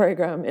able to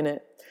program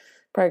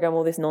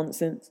all this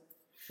nonsense.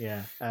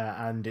 Yeah,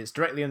 and it's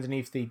directly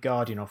underneath the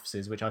Guardian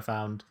offices, which I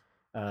found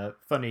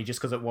funny,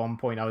 just because at one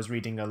point I was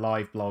reading a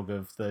live blog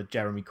of the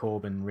Jeremy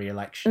Corbyn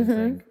re-election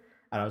thing,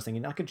 and I was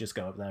thinking I could just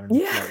go up there and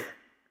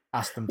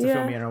ask them to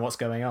fill me in on what's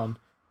going on.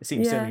 It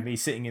seems silly me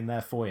sitting in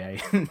their foyer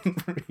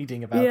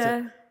reading about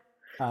it.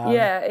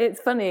 It's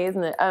funny,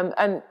 isn't it?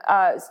 And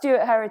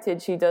Stuart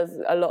Heritage, who does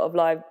a lot of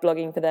live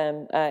blogging for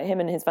them,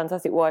 him and his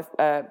fantastic wife,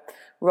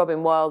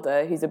 Robin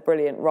Wilder, who's a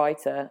brilliant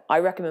writer. I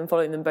recommend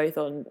following them both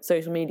on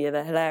social media.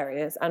 They're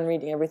hilarious, and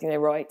reading everything they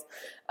write.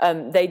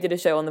 They did a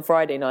show on the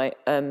Friday night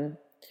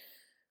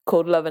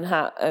called Love and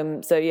Hat.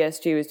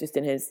 Stu was just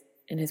in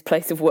his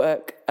place of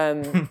work.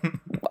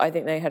 I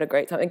think they had a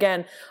great time.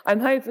 Again, I'm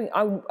hoping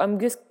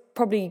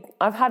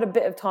I've had a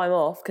bit of time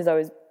off because I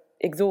was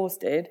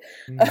exhausted.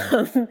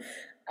 So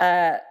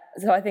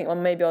I think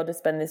maybe I'll just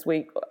spend this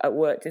week at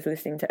work just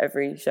listening to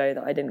every show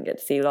that I didn't get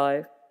to see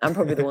live, and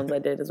probably the ones I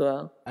did as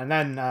well. And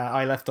then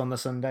I left on the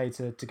Sunday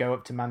to go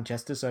up to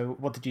Manchester. So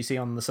what did you see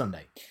on the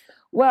Sunday?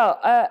 Well,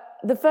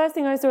 the first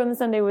thing I saw on the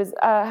Sunday was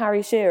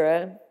Harry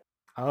Shearer.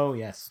 Oh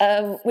yes.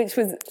 Which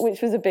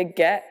was a big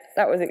get.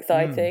 That was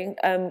exciting.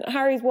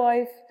 Harry's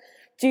wife,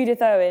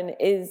 Judith Owen,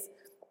 is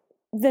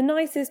the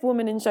nicest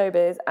woman in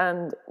showbiz,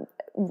 and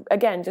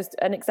again, just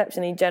an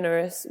exceptionally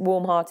generous,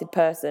 warm-hearted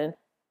person.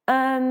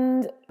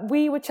 And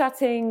we were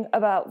chatting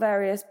about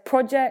various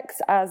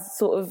projects as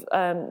sort of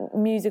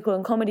musical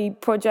and comedy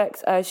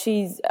projects.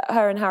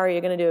 Her and Harry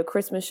are going to do a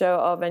Christmas show at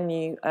our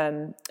venue,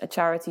 a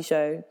charity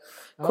show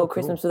called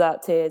Christmas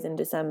Without Tears in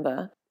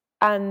December.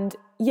 And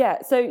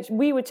so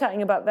we were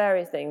chatting about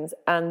various things,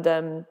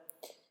 and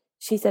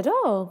she said,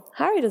 "Oh,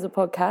 Harry does a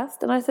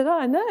podcast." And I said, "Oh,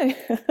 I know."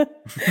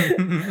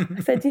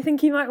 I said, "Do you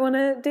think you might want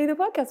to do the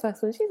podcast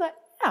festival?" And she's like,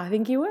 "Yeah, I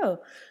think you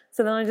will."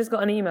 So then I just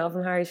got an email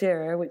from Harry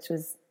Shearer, which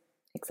was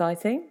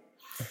exciting.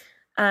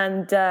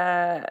 And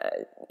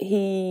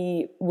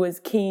he was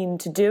keen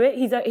to do it.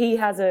 He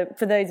has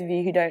for those of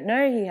you who don't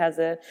know, he has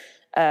a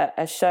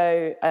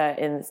show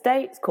in the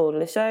States called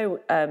Le Show,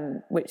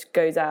 which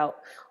goes out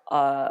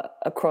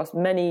across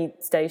many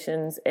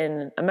stations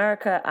in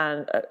America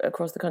and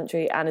across the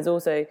country, and is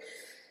also,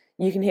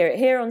 you can hear it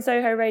here on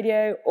Soho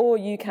Radio, or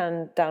you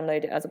can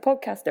download it as a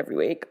podcast every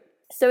week.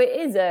 So it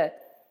is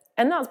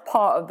and that's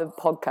part of the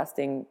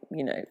podcasting,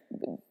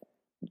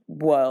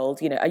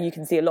 world. You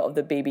can see a lot of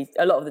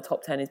the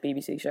top 10 is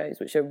BBC shows,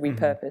 which are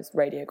repurposed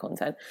radio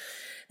content.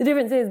 The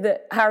difference is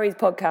that Harry's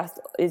podcast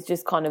is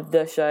just kind of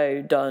the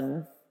show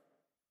done,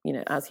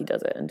 as he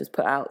does it and just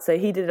put out. So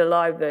he did a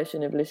live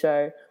version of Le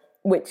Show,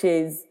 which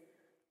is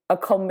a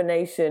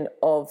combination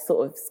of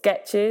sort of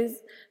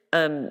sketches,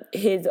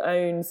 his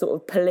own sort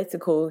of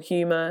political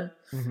humour.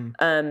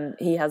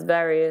 He has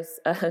various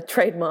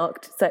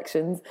trademarked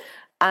sections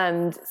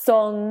and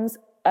songs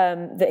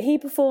that he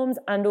performs,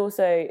 and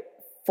also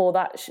for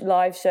that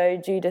live show,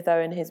 Judith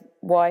Owen, his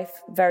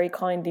wife, very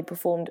kindly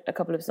performed a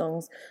couple of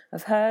songs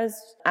of hers,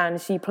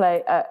 and she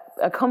played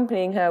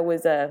accompanying her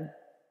was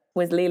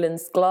Leland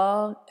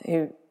Sklar,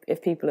 who,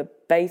 if people are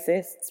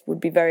bassists,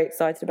 would be very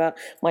excited about.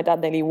 My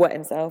dad nearly wet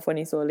himself when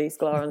he saw Lee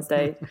Sklar on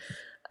stage.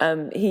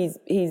 He's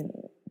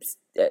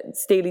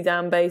Steely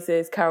Dan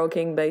bassist, Carole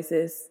King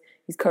bassist.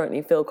 He's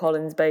currently Phil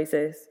Collins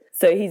bassist.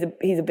 So he's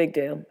a big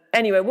deal.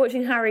 Anyway,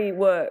 watching Harry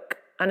work,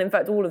 and in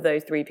fact all of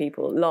those three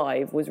people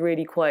live, was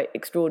really quite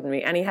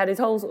extraordinary. And he had his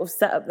whole sort of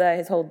setup there,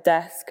 his whole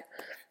desk,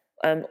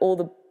 all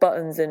the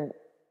buttons, and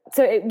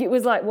so it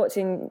was like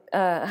watching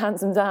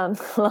Handsome Dan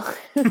live.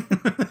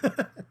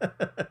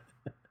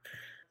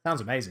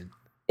 Sounds amazing.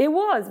 It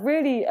was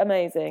really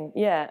amazing,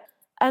 yeah.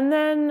 And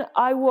then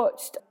I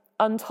watched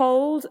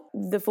Untold.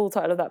 The full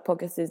title of that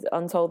podcast is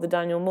Untold: The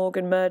Daniel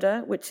Morgan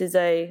Murder, which is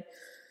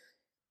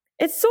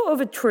it's sort of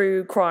a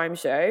true crime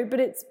show, but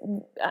it's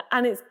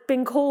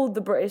been called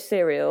the British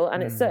Serial,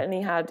 and it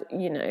certainly had,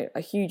 a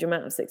huge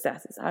amount of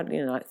success. It's had,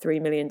 like 3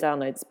 million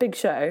downloads. Big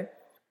show.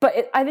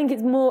 But I think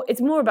it's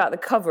more about the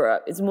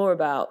cover-up. It's more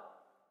about,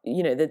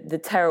 the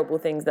terrible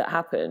things that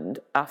happened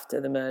after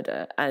the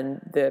murder,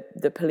 and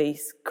the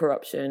police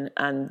corruption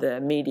and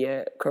the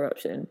media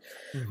corruption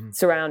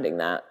surrounding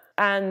that.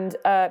 And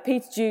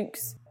Peter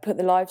Jukes put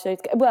the live show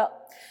together. Well,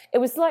 it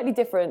was slightly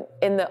different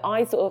in that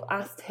I sort of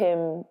asked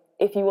him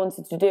if he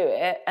wanted to do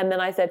it, and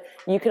then I said,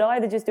 you could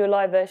either just do a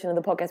live version of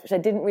the podcast, which I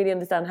didn't really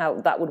understand how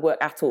that would work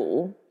at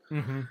all,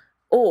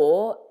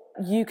 or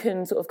you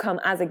can sort of come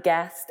as a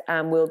guest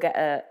and we'll get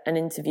an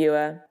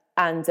interviewer.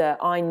 And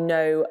I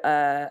know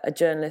a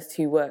journalist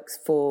who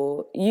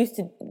used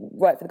to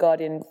write for The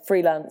Guardian,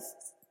 freelance,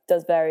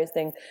 does various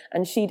things,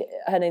 and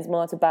her name's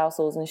Marta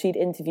Bowsels, and she'd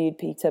interviewed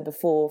Peter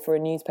before for a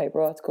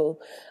newspaper article,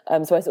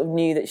 so I sort of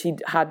knew that she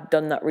had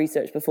done that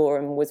research before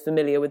and was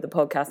familiar with the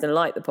podcast and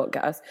liked the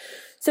podcast.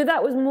 So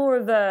that was more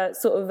of a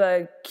sort of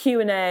a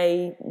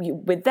Q&A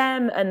with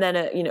them, and then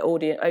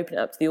open it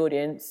up to the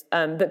audience.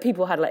 But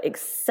people had like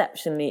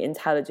exceptionally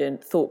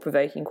intelligent,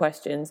 thought-provoking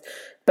questions,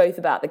 both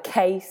about the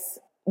case,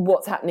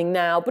 what's happening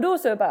now, but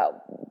also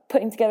about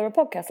putting together a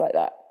podcast like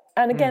that.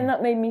 And again,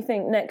 that made me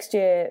think next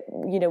year,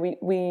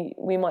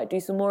 we might do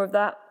some more of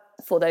that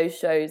for those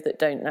shows that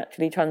don't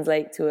naturally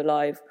translate to a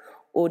live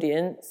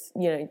audience.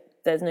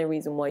 There's no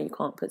reason why you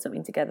can't put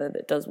something together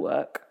that does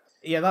work.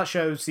 Yeah, that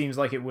show seems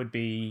like it would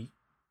be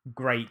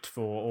great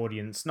for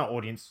audience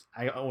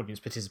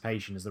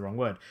participation is the wrong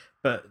word,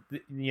 but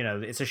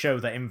it's a show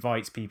that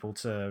invites people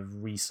to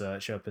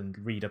research up and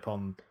read up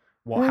on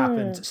what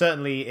happened.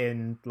 Certainly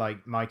in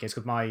like my case,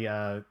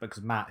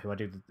 because Matt, who I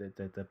do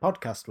the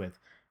podcast with,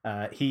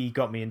 he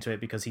got me into it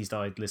because he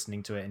started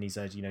listening to it, and he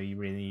said, you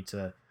really need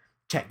to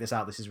check this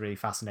out. This is really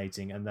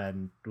fascinating. And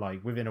then,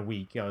 like, within a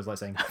week, I was like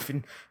saying, I've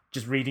been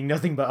just reading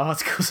nothing but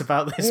articles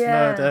about this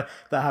murder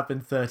that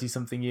happened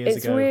 30-something years ago.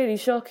 It's really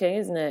shocking,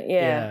 isn't it?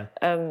 Yeah.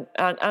 And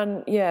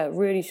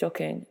really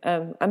shocking.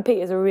 And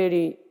Peter's a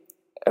really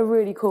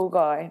cool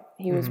guy.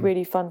 He was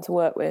really fun to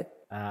work with.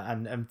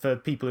 And for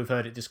people who've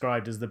heard it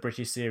described as the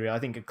British Serial, I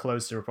think a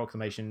closer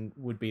approximation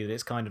would be that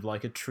it's kind of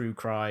like a true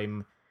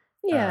crime.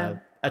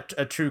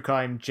 A true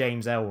crime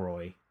James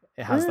Ellroy.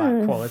 It has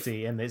that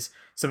quality, and it's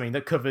something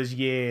that covers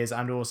years,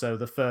 and also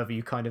the further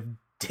you kind of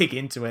dig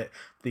into it,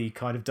 the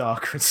kind of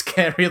darker and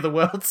scarier the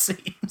world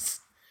seems.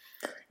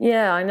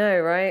 Yeah, I know,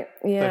 right?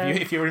 Yeah.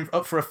 So if you're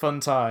up for a fun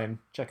time,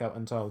 check out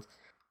Untold.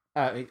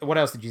 What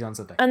else did you see on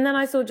Sunday? And then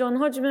I saw John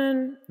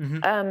Hodgman,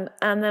 and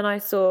then I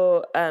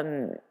saw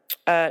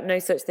No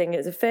Such Thing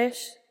as a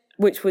Fish,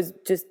 which was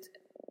just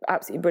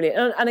absolutely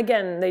brilliant. And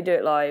again, they do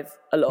it live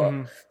a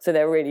lot, so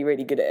they're really,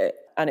 really good at it.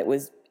 And it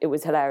was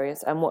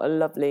hilarious. And what a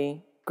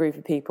lovely group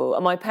of people.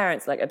 And my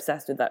parents like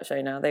obsessed with that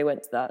show now. They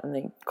went to that, and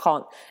they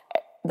can't.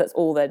 That's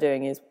all they're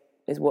doing is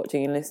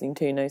watching and listening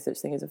to No Such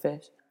Thing as a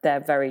Fish. They're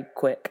very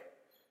quick,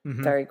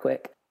 very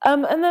quick.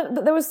 And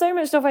then there was so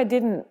much stuff I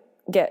didn't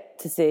get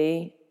to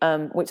see,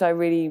 which I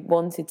really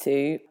wanted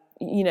to.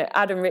 You know,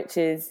 Adam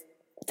Riches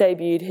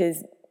debuted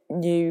his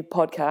new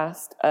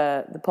podcast,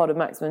 The Pod of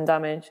Maximum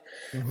Damage,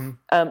 and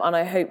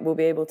I hope we'll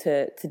be able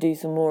to do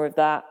some more of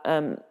that.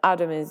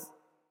 Adam is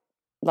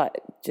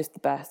like just the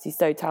best. He's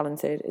so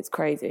talented. It's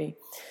crazy.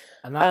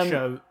 And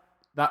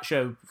that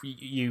show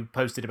you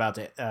posted about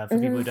it, for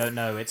people who don't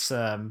know, it's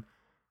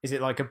is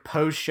it like a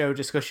post-show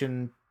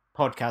discussion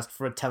podcast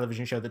for a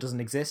television show that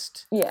doesn't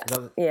exist? Yeah.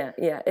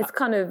 It's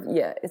kind of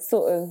it's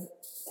sort of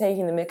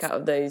taking the mick out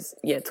of those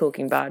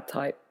Talking Bad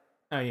type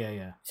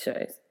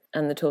shows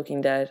and The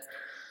Talking Dead.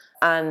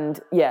 And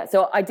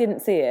so I didn't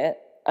see it,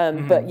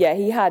 but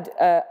he had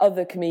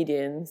other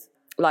comedians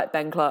like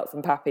Ben Clark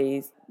from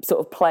Pappy's sort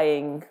of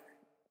playing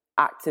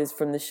actors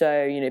from the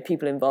show, you know,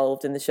 people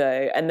involved in the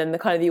show, and then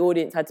the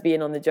audience had to be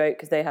in on the joke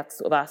because they have to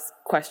sort of ask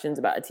questions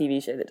about a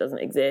TV show that doesn't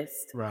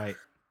exist. Right.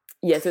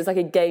 Yeah, so it's like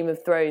a Game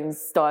of Thrones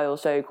style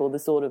show called The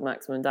Sword of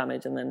Maximum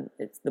Damage, and then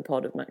it's The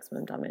Pod of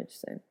Maximum Damage.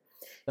 So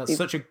that's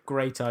such a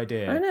great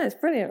idea. I know, it's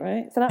brilliant,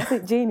 right? It's an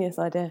absolute genius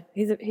idea.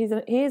 He is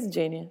a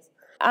genius.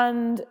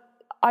 And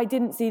I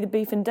didn't see the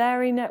Beef and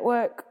Dairy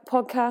Network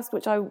podcast,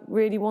 which I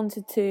really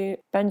wanted to.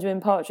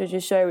 Benjamin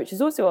Partridge's show, which is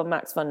also on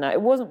Max Fun now.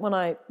 It wasn't when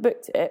I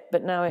booked it,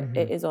 but now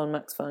it is on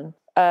Max Fun.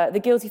 The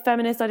Guilty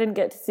Feminist I didn't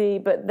get to see,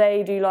 but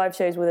they do live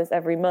shows with us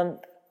every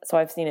month, so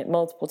I've seen it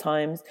multiple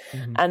times.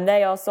 And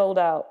they are sold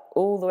out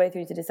all the way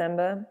through to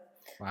December.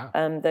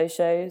 Wow. Those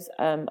shows.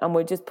 And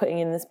we're just putting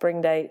in the spring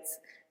dates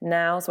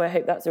now, so I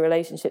hope that's a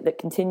relationship that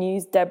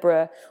continues.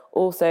 Deborah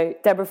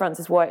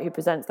Francis White, who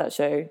presents that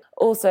show,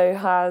 also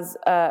has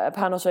a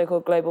panel show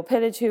called Global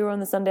Pillage, who are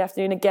on the Sunday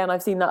afternoon. Again,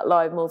 I've seen that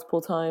live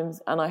multiple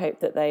times, and I hope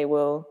that they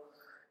will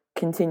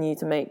continue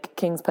to make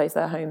King's Place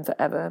their home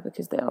forever,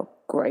 because they are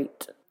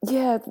great.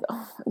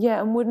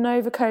 And Wooden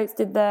Overcoats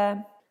did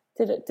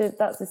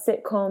that's a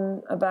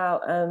sitcom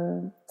about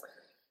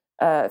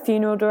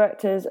funeral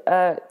directors.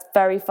 It's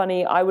very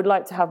funny. I would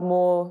like to have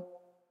more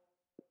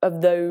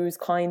of those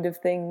kind of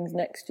things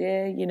next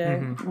year, you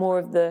know, more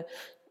of the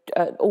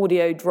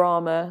audio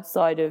drama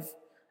side of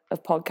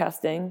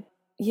podcasting.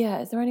 Yeah,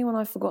 is there anyone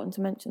I've forgotten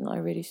to mention that I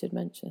really should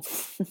mention?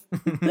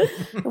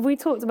 We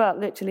talked about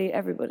literally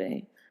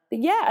everybody.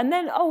 Yeah, and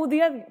then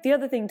the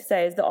other thing to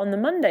say is that on the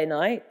Monday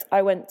night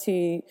we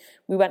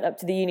went up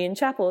to the Union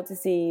Chapel to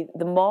see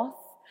The Moth,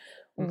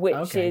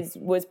 which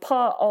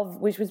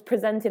was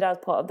presented as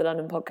part of the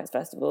London Podcast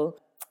Festival.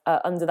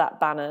 Under that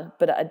banner,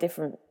 but at a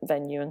different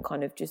venue, and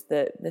kind of just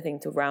the thing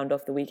to round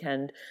off the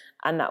weekend.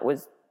 And that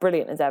was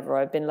brilliant as ever.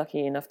 I've been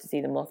lucky enough to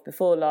see The Moth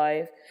before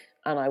live,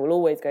 and I will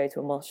always go to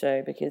a Moth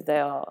show because they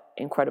are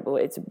incredible.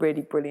 It's a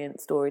really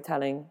brilliant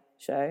storytelling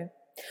show.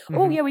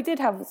 Oh yeah, we did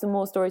have some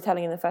more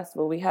storytelling in the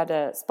festival. We had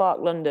a Spark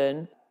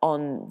London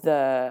on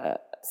the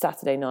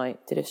Saturday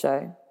night, did a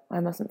show. I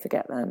mustn't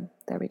forget them.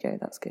 There we go,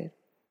 that's good.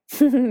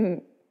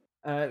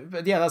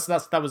 But yeah,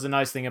 that was a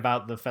nice thing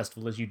about the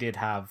festival, is you did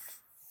have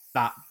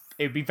that.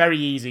 It would be very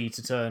easy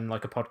to turn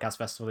like a podcast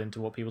festival into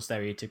what people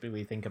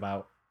stereotypically think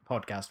about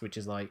podcast, which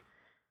is like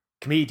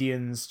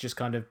comedians just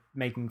kind of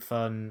making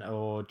fun,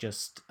 or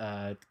just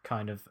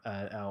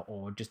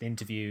or just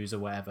interviews or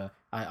whatever.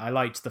 I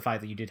liked the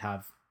fact that you did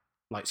have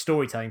like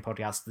storytelling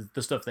podcasts,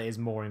 the stuff that is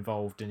more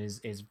involved and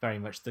is very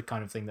much the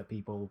kind of thing that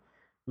people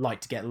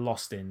like to get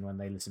lost in when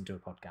they listen to a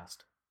podcast.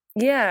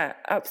 Yeah,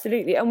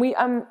 absolutely.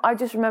 And I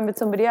just remembered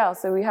somebody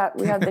else. So we had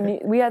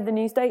the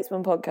New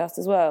Statesman podcast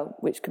as well,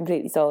 which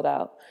completely sold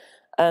out.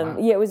 Wow.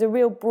 Yeah, it was a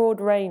real broad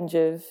range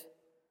of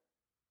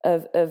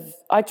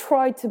I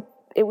tried to.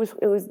 It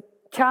was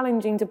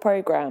challenging to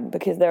program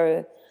because there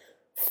are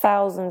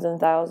thousands and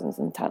thousands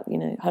and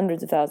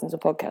hundreds of thousands of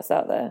podcasts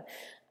out there,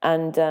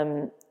 and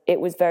it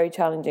was very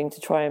challenging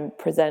to try and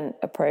present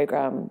a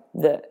program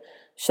that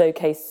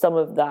showcased some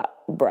of that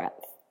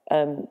breadth,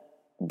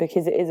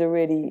 because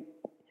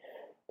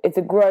it's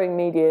a growing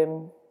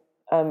medium,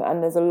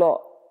 and there's a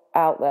lot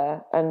out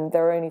there, and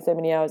there are only so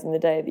many hours in the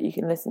day that you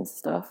can listen to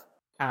stuff.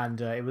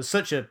 And it was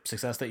such a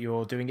success that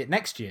you're doing it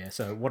next year.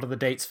 So what are the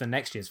dates for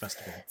next year's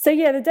festival? So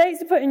yeah, the dates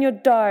to put in your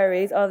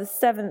diaries are the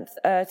 7th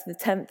to the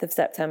 10th of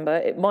September.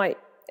 It might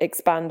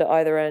expand at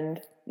either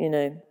end,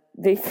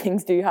 these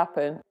things do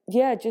happen.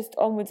 Yeah, just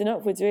onwards and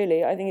upwards,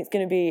 really. I think it's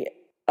going to be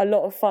a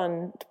lot of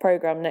fun to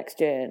program next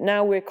year.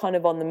 Now we're kind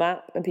of on the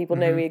map and people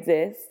know we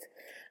exist.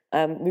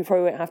 We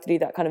probably won't have to do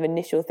that kind of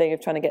initial thing of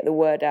trying to get the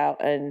word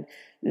out and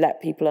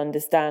let people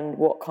understand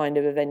what kind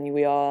of a venue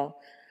we are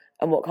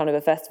and what kind of a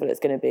festival it's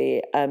going to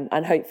be.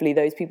 And hopefully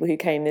those people who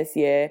came this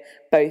year,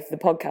 both the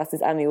podcasters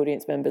and the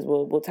audience members,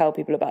 will tell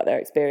people about their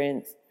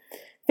experience,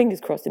 fingers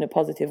crossed, in a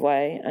positive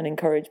way, and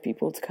encourage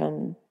people to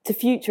come to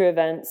future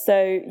events.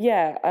 So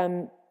yeah,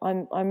 I'm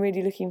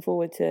really looking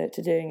forward to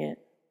doing it.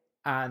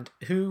 And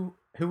who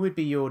would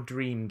be your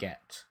dream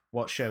get?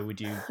 What show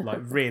would you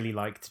really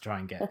like to try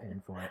and get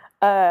in for it?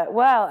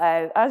 Well,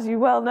 as you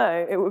well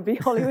know, it would be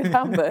Hollywood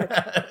Handbook.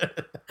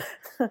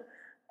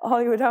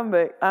 Hollywood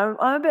Handbook. I'm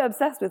a bit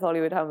obsessed with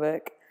Hollywood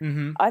Handbook.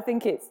 I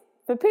think it's,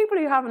 for people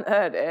who haven't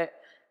heard it,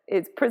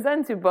 it's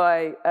presented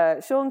by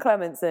Sean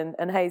Clementson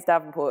and Hayes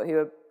Davenport, who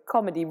are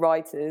comedy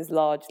writers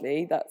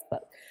largely. That's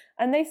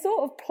and they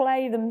sort of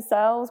play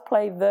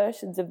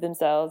versions of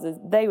themselves, as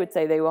they would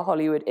say they were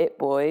Hollywood it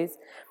boys.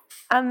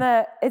 And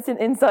it's an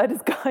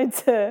insider's guide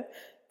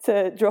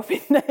to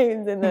dropping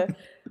names in the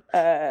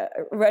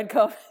red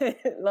carpet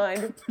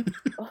line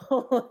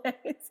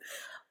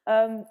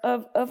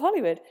of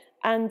Hollywood.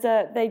 And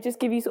they just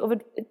give you sort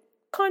of a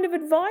kind of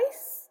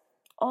advice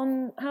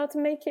on how to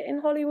make it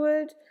in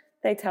Hollywood.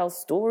 They tell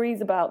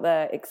stories about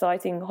their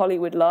exciting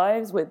Hollywood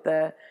lives with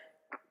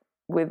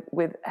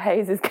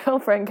Hayes'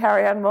 girlfriend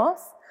Carrie Ann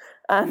Moss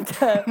and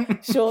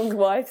Sean's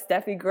wife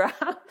Steffi Graf.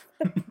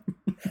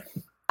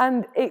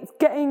 And it's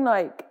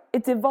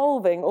it's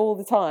evolving all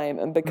the time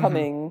and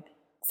becoming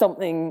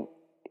something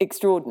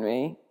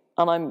extraordinary.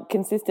 And I'm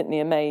consistently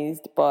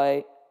amazed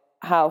by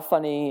how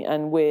funny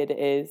and weird it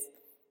is.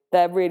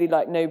 They're really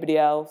like nobody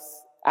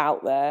else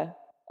out there.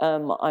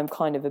 I'm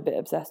kind of a bit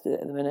obsessed with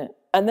it at the minute.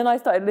 And then I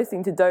started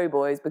listening to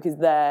Doughboys because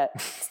they're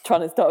trying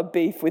to start a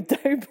beef with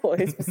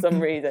Doughboys for some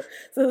reason.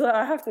 So I was like,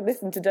 I have to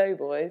listen to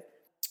Doughboys,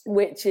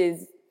 which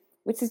is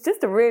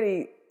just a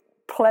really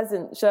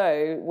pleasant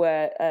show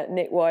where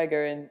Nick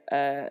Weiger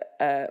and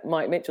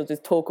Mike Mitchell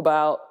just talk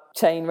about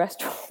chain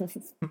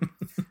restaurants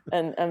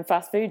and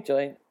fast food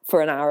joint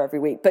for an hour every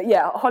week. But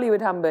yeah,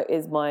 Hollywood Handbook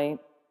is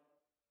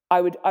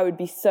I would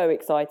be so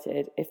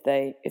excited if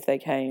they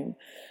came.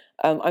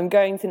 I'm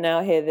going to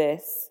now hear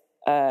this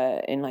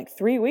in like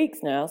 3 weeks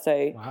now,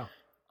 so wow.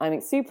 I'm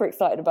super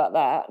excited about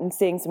that and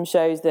seeing some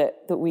shows that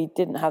we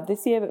didn't have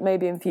this year, but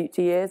maybe in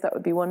future years. That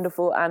would be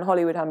wonderful. And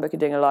Hollywood Handbook are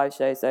doing a live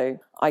show, so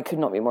I could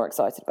not be more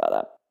excited about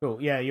that.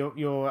 Cool. Yeah,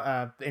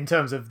 you're in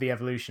terms of the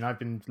evolution, I've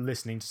been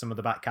listening to some of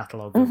the back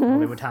catalogue of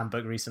Hollywood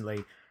Handbook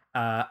recently,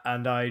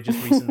 and I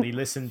just recently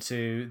listened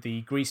to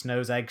the Grease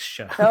Nose Eggs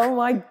show. Oh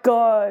my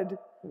God.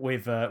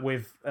 with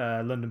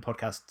London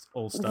podcast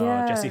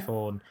all-star Jesse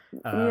Thorne.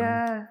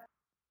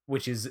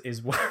 Which is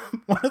one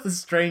of the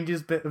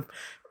strangest bit of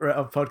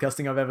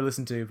podcasting I've ever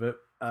listened to, but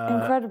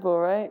incredible,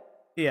 right?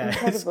 Yeah,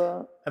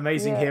 incredible. It's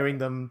amazing hearing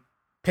them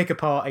pick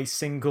apart a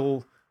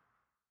single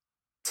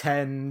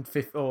 10,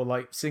 15, or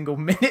like single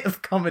minute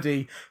of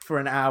comedy for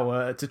an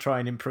hour to try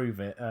and improve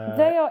it.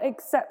 They are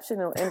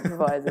exceptional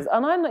improvisers,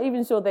 and I'm not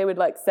even sure they would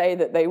like say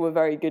that they were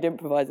very good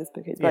improvisers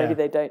because maybe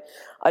they don't.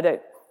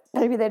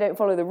 Maybe they don't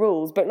follow the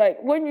rules, but like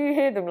when you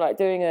hear them like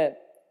doing a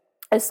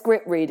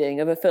script reading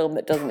of a film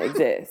that doesn't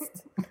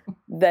exist,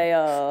 they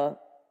are,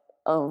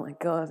 oh my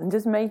God, and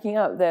just making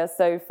up, they're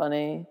so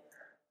funny.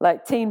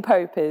 Like Teen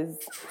Pope is,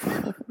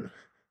 I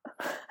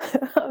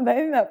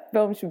think that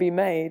film should be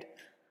made.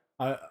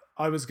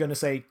 I was going to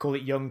say call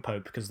it Young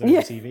Pope because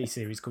there's a TV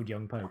series called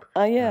Young Pope.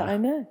 Oh yeah, I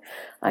know.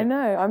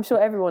 I'm sure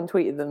everyone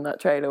tweeted them that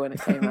trailer when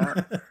it came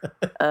out.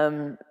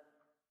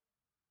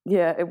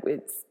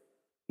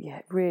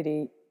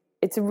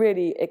 It's a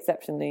really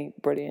exceptionally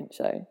brilliant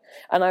show.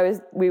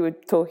 And we were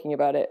talking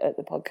about it at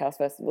the podcast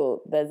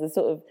festival. There's a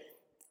sort of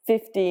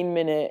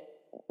 15-minute,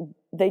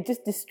 they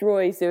just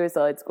destroy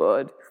Suicide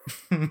Squad.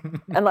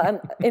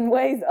 and in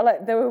ways,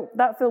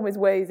 that film is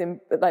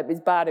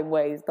bad in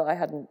ways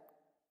that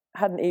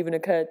hadn't even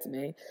occurred to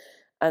me.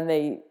 And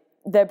they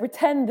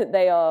pretend that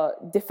they are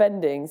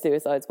defending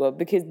Suicide Squad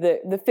because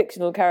the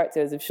fictional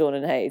characters of Sean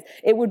and Hayes,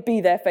 it would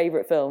be their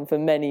favourite film for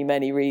many,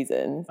 many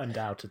reasons.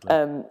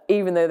 Undoubtedly.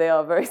 Even though they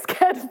are very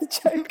scared of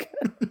the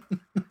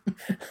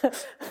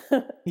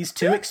Joker. He's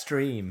too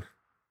extreme.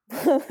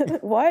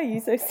 Why are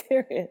you so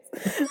serious?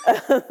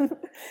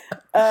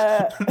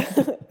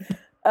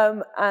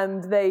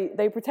 And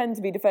they pretend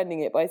to be defending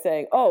it by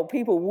saying, oh,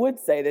 people would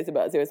say this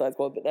about Suicide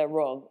Squad, but they're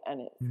wrong.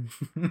 And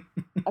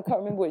I can't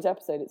remember which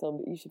episode it's on,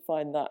 but you should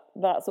find that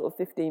sort of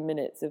 15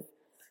 minutes of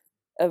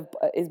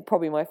is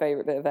probably my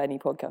favourite bit of any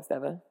podcast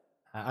ever.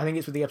 I think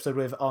it's with the episode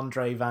with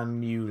Andre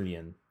Van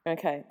Meulen.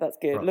 Okay, that's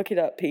good. Right. Look it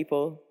up,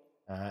 people.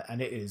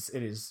 And it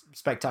is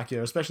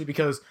spectacular, especially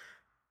because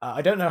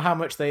I don't know how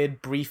much they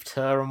had briefed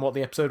her on what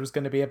the episode was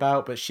going to be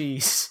about, but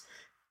she's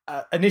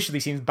initially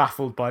seems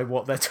baffled by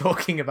what they're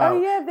talking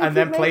about, and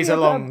then plays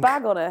along. Put a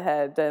bag on her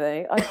head, don't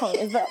they? I can't.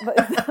 Is that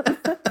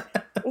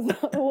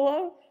the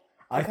one?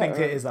 I think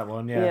it is that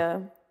one. Yeah.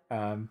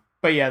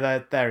 But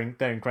yeah,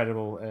 they're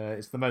incredible.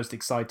 It's the most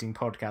exciting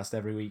podcast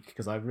every week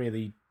because I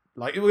really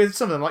like with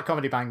some of them, like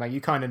Comedy Bang Bang.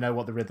 You kind of know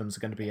what the rhythms are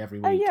going to be every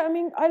week. Oh yeah, I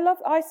mean,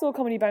 I saw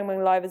Comedy Bang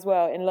Bang live as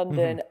well in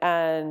London,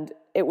 and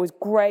it was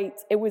great.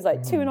 It was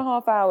like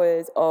 2.5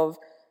 hours of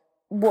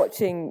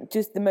watching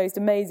just the most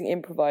amazing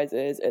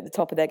improvisers at the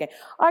top of their game.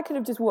 I could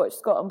have just watched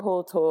Scott and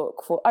Paul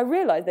talk for. I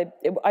realised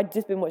I'd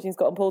just been watching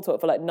Scott and Paul talk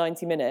for like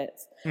 90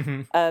 minutes,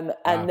 and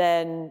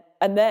then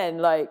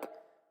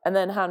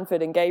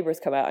Hanford and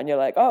Gabrus come out, and you're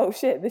like, oh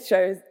shit, this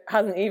show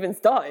hasn't even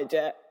started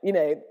yet. You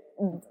know,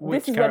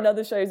 this is when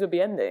other shows will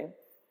be ending.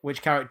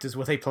 Which characters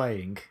were they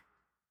playing?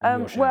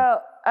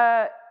 Gabrus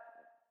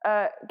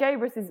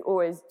is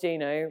always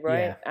Gino,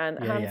 right? And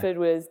Hanford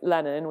was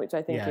Lennon, which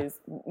I think is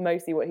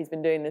mostly what he's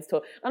been doing this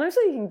tour. And I'm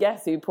sure you can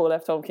guess who Paul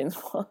F. Tompkins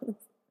was.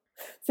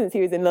 since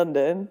he was in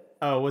London.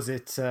 Oh, was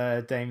it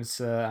Dame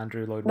Sir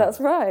Andrew Lloyd That's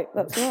Webber? right.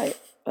 That's right.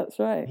 That's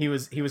right. He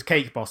was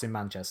Cake Boss in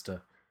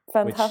Manchester,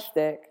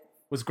 Fantastic.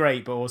 was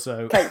great, but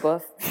also Cake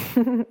Boss.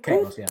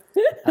 Cake Boss,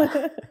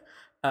 yeah.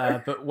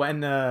 But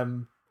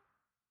when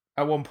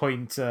at one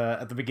point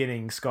at the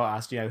beginning, Scott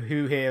asked,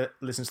 who here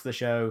listens to the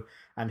show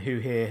and who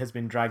here has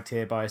been dragged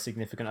here by a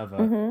significant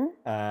other,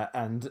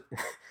 and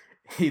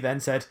he then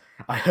said,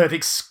 I heard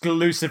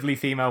exclusively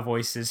female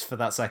voices for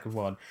that second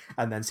one,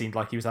 and then seemed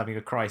like he was having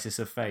a crisis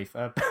of faith.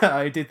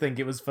 I did think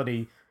it was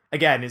funny.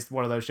 Again, it's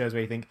one of those shows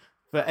where you think,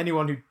 for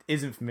anyone who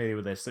isn't familiar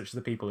with this, such as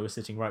the people who are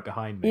sitting right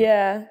behind me,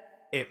 Yeah.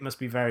 it must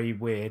be very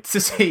weird to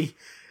see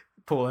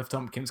Paul F.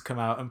 Tompkins come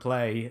out and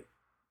play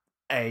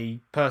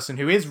a person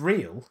who is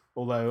real,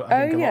 although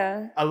I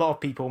think a lot of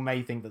people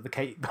may think that the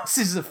Cake Boss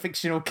is a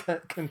fictional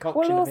concoction.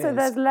 Well, also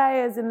there's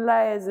layers and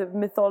layers of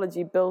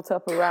mythology built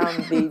up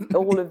around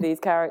all of these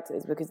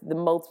characters because of the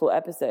multiple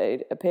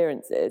episode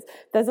appearances.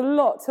 There's a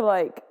lot to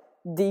like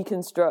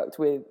deconstruct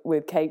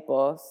with Cake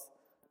Boss,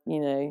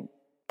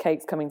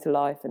 cakes coming to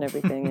life and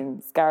everything,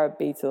 and scarab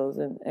beetles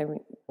and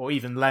everything. Or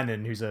even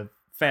Lennon, who's a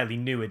fairly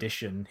new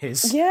addition.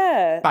 His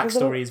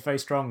backstory is very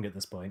strong at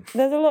this point.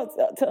 There's a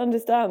lot to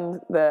understand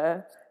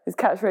there. His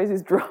catchphrase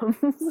is drums.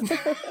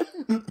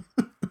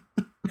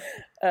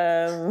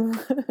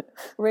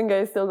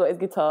 Ringo's still got his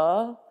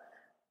guitar.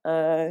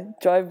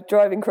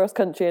 Driving cross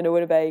country in a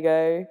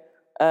Winnebago.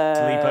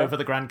 To leap over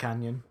the Grand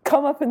Canyon.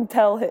 Come up and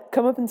talk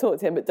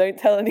to him, but don't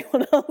tell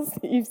anyone else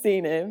that you've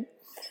seen him.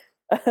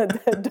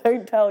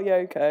 Don't tell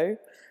Yoko.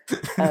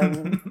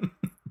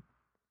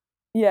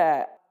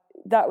 Yeah.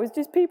 That was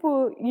just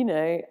people,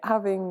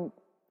 having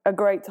a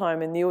great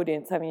time, and the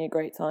audience having a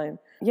great time.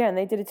 Yeah, and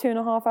they did a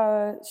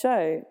 2.5-hour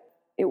show.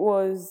 It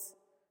was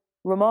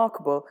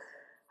remarkable.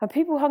 And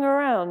people hung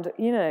around,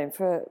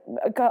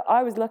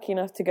 I was lucky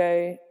enough to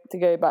go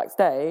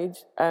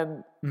backstage.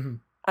 And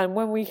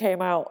when we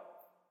came out,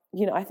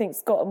 I think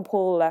Scott and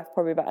Paul left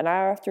probably about an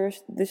hour after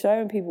the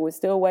show, and people were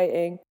still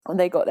waiting, and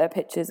they got their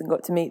pictures and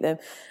got to meet them.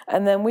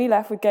 And then we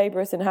left with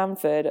Gabrus and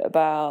Hanford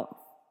about,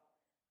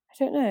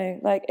 I don't know,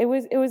 like it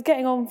was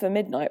getting on for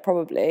midnight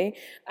probably,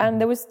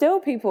 and there was still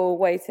people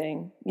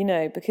waiting,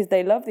 because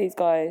they love these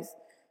guys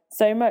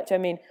so much. I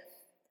mean,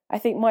 I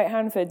think Mike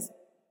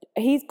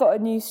he's got a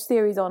new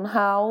series on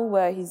Howl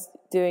where he's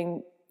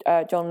doing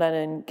John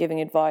Lennon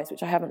giving advice,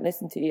 which I haven't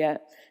listened to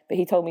yet, but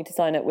he told me to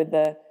sign up with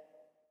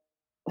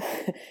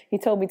he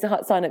told me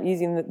to sign up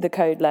using the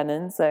code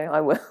Lennon, so I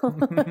will.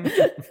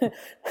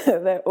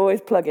 They're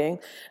always plugging.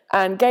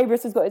 And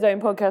Gabrus has got his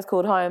own podcast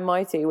called High and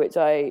Mighty, which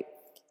I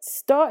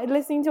started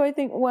listening to, I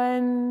think,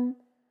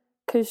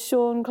 because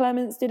Sean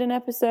Clements did an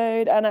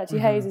episode, and actually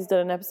Hayes has done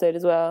an episode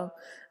as well.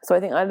 So I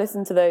think I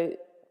listened to those.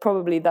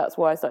 Probably that's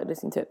why I started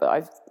listening to it,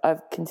 but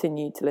I've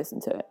continued to listen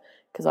to it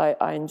because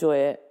I enjoy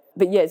it.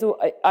 But yeah,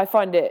 I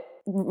find it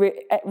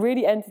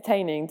really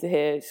entertaining to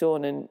hear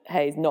Sean and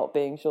Hayes not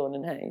being Sean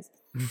and Hayes.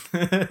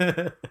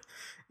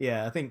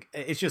 Yeah, I think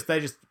it's just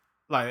they're just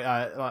like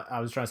I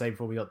was trying to say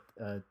before we got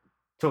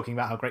talking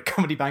about how great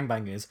Comedy Bang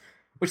Bang is,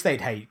 which they'd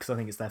hate because I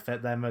think it's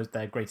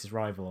their greatest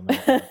rival on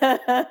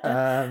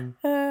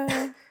that.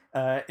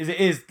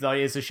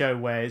 It's a show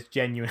where it's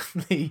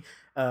genuinely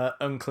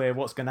unclear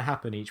what's going to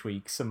happen each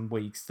week. Some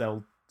weeks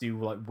they'll do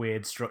like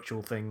weird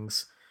structural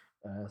things.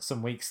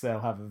 Some weeks they'll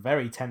have a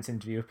very tense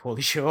interview with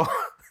Pauly Shore.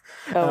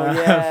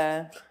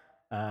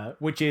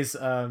 Which is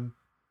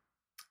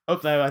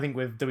up there, I think,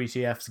 with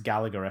WTF's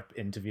Gallagher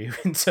interview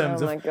in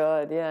terms of my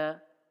god, yeah,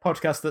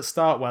 podcasts that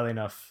start well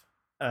enough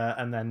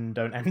and then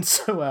don't end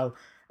so well.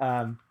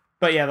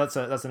 But yeah, that's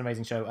an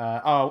amazing show.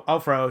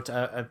 I'll throw out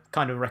a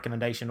kind of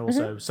recommendation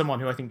also. Someone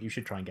who I think you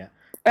should try and get.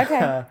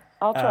 Okay,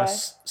 I'll try.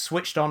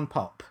 Switched On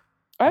Pop.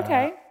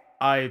 Okay.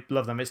 I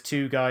love them. It's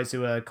two guys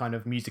who are kind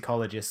of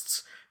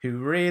musicologists who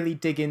really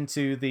dig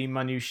into the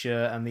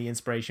minutiae and the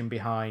inspiration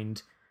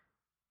behind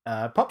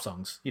pop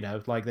songs.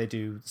 Like they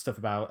do stuff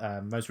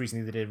about, most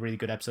recently they did a really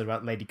good episode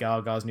about Lady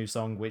Gaga's new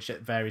song, which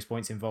at various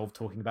points involved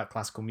talking about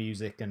classical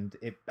music and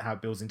how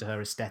it builds into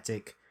her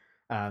aesthetic.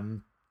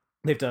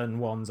 They've done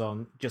ones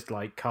on just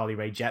like Carly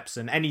Rae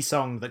Jepsen, any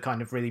song that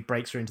kind of really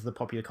breaks her into the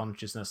popular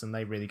consciousness, and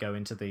they really go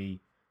into the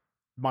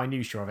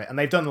minutiae of it. And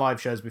they've done live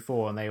shows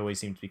before, and they always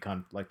seem to be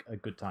kind of like a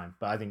good time.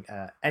 But I think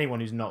anyone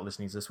who's not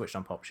listening to Switched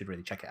On Pop should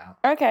really check it out.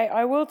 Okay,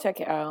 I will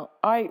check it out.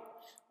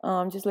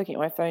 I'm just looking at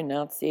my phone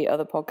now to see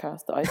other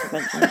podcasts that I should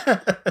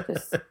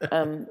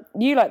mention.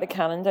 You like the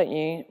Canon, don't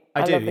you?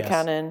 I do, love the yes.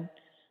 Canon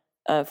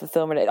for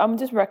film related. I'm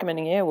just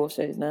recommending Earwolf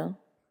shows now.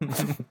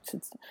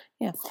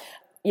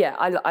 Yeah,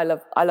 I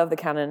love the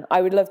Canon.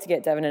 I would love to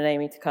get Devon and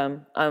Amy to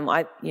come.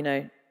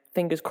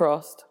 Fingers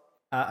crossed.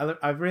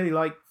 I really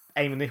like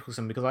Amy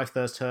Nicholson because I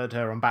first heard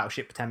her on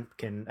Battleship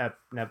Potemkin.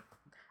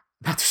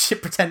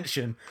 Battleship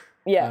Pretension.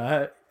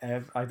 Yeah.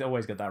 I'd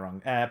always get that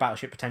wrong.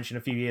 Battleship Pretension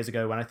a few years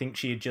ago when I think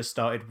she had just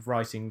started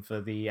writing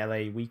for the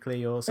LA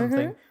Weekly or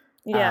something.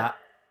 Yeah.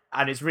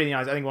 And it's really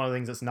nice. I think one of the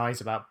things that's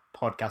nice about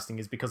podcasting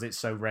is because it's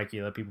so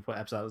regular, people put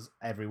episodes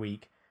every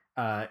week.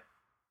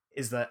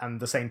 is that, and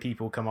the same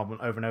people come on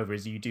over and over,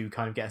 is you do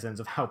kind of get a sense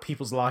of how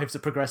people's lives are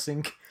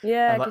progressing.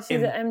 Yeah, because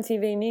she's at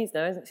MTV News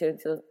now, isn't she?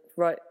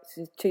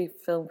 She's chief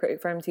film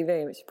critic for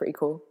MTV, which is pretty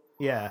cool.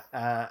 Yeah,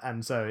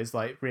 and so it's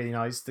like really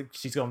nice that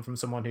she's gone from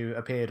someone who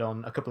appeared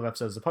on a couple of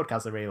episodes of the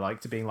podcast I really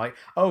like to being like,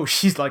 oh,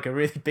 she's like a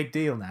really big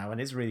deal now,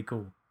 and it's really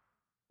cool.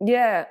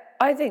 Yeah,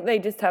 I think they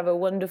just have a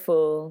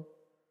wonderful,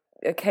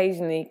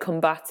 occasionally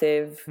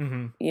combative,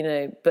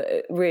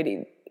 but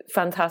really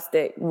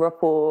fantastic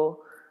rapport.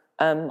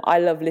 I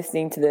love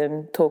listening to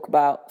them talk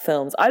about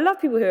films. I love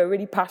people who are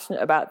really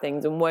passionate about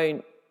things and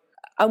won't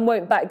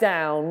back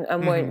down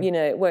and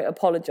won't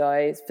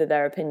apologize for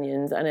their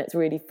opinions, and it's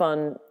really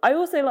fun. I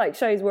also like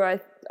shows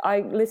where I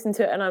listen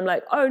to it and I'm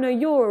like, oh no,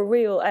 you're a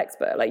real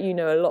expert, like you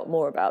know a lot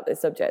more about this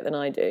subject than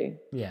I do.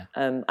 Yeah.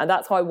 And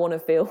that's how I want to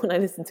feel when I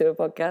listen to a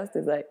podcast,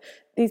 is like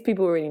these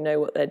people really know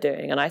what they're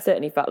doing, and I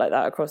certainly felt like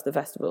that across the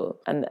festival,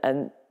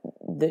 and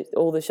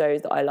all the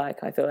shows that I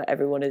like, I feel like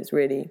everyone is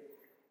really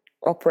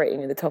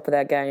operating at the top of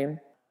their game.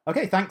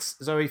 Okay, thanks,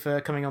 Zoe,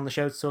 for coming on the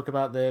show to talk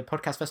about the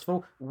podcast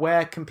festival.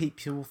 Where can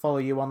people follow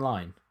you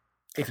online,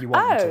 if you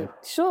want them to?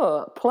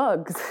 Sure,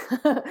 plugs.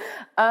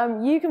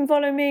 You can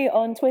follow me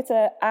on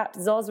Twitter at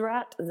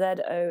Zozrat,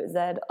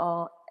 Zozrat,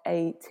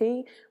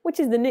 which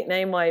is the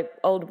nickname my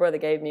older brother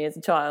gave me as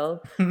a child.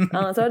 So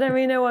I don't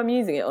really know why I'm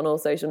using it on all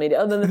social media,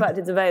 other than the fact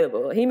it's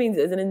available. He means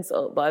it as an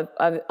insult, but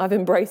I've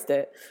embraced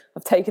it.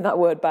 I've taken that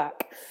word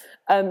back.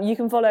 You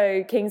can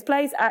follow King's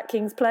Place at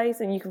King's Place,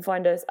 and you can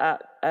find us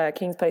at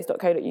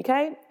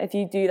kingsplace.co.uk. If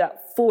you do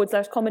that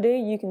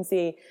 /comedy, you can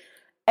see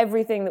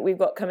everything that we've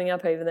got coming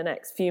up over the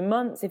next few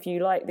months. If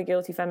you like The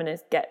Guilty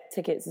Feminist, get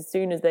tickets as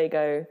soon as they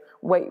go.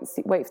 Wait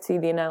to see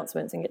the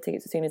announcements and get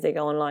tickets as soon as they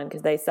go online,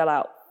 because they sell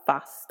out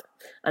fast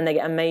and they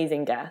get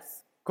amazing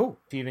guests. Cool.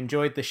 If you've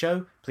enjoyed the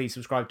show, please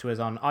subscribe to us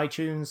on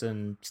iTunes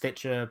and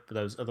Stitcher,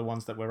 those other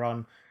ones that we're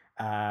on.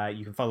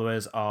 You can follow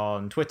us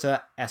on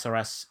Twitter,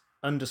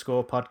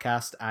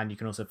 SRS_podcast, and you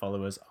can also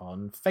follow us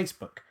on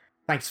Facebook.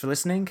 Thanks for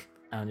listening,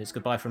 and it's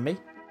goodbye from me.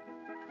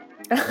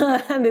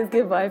 And it's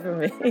goodbye from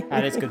me.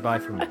 And it's goodbye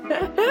from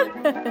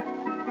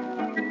me.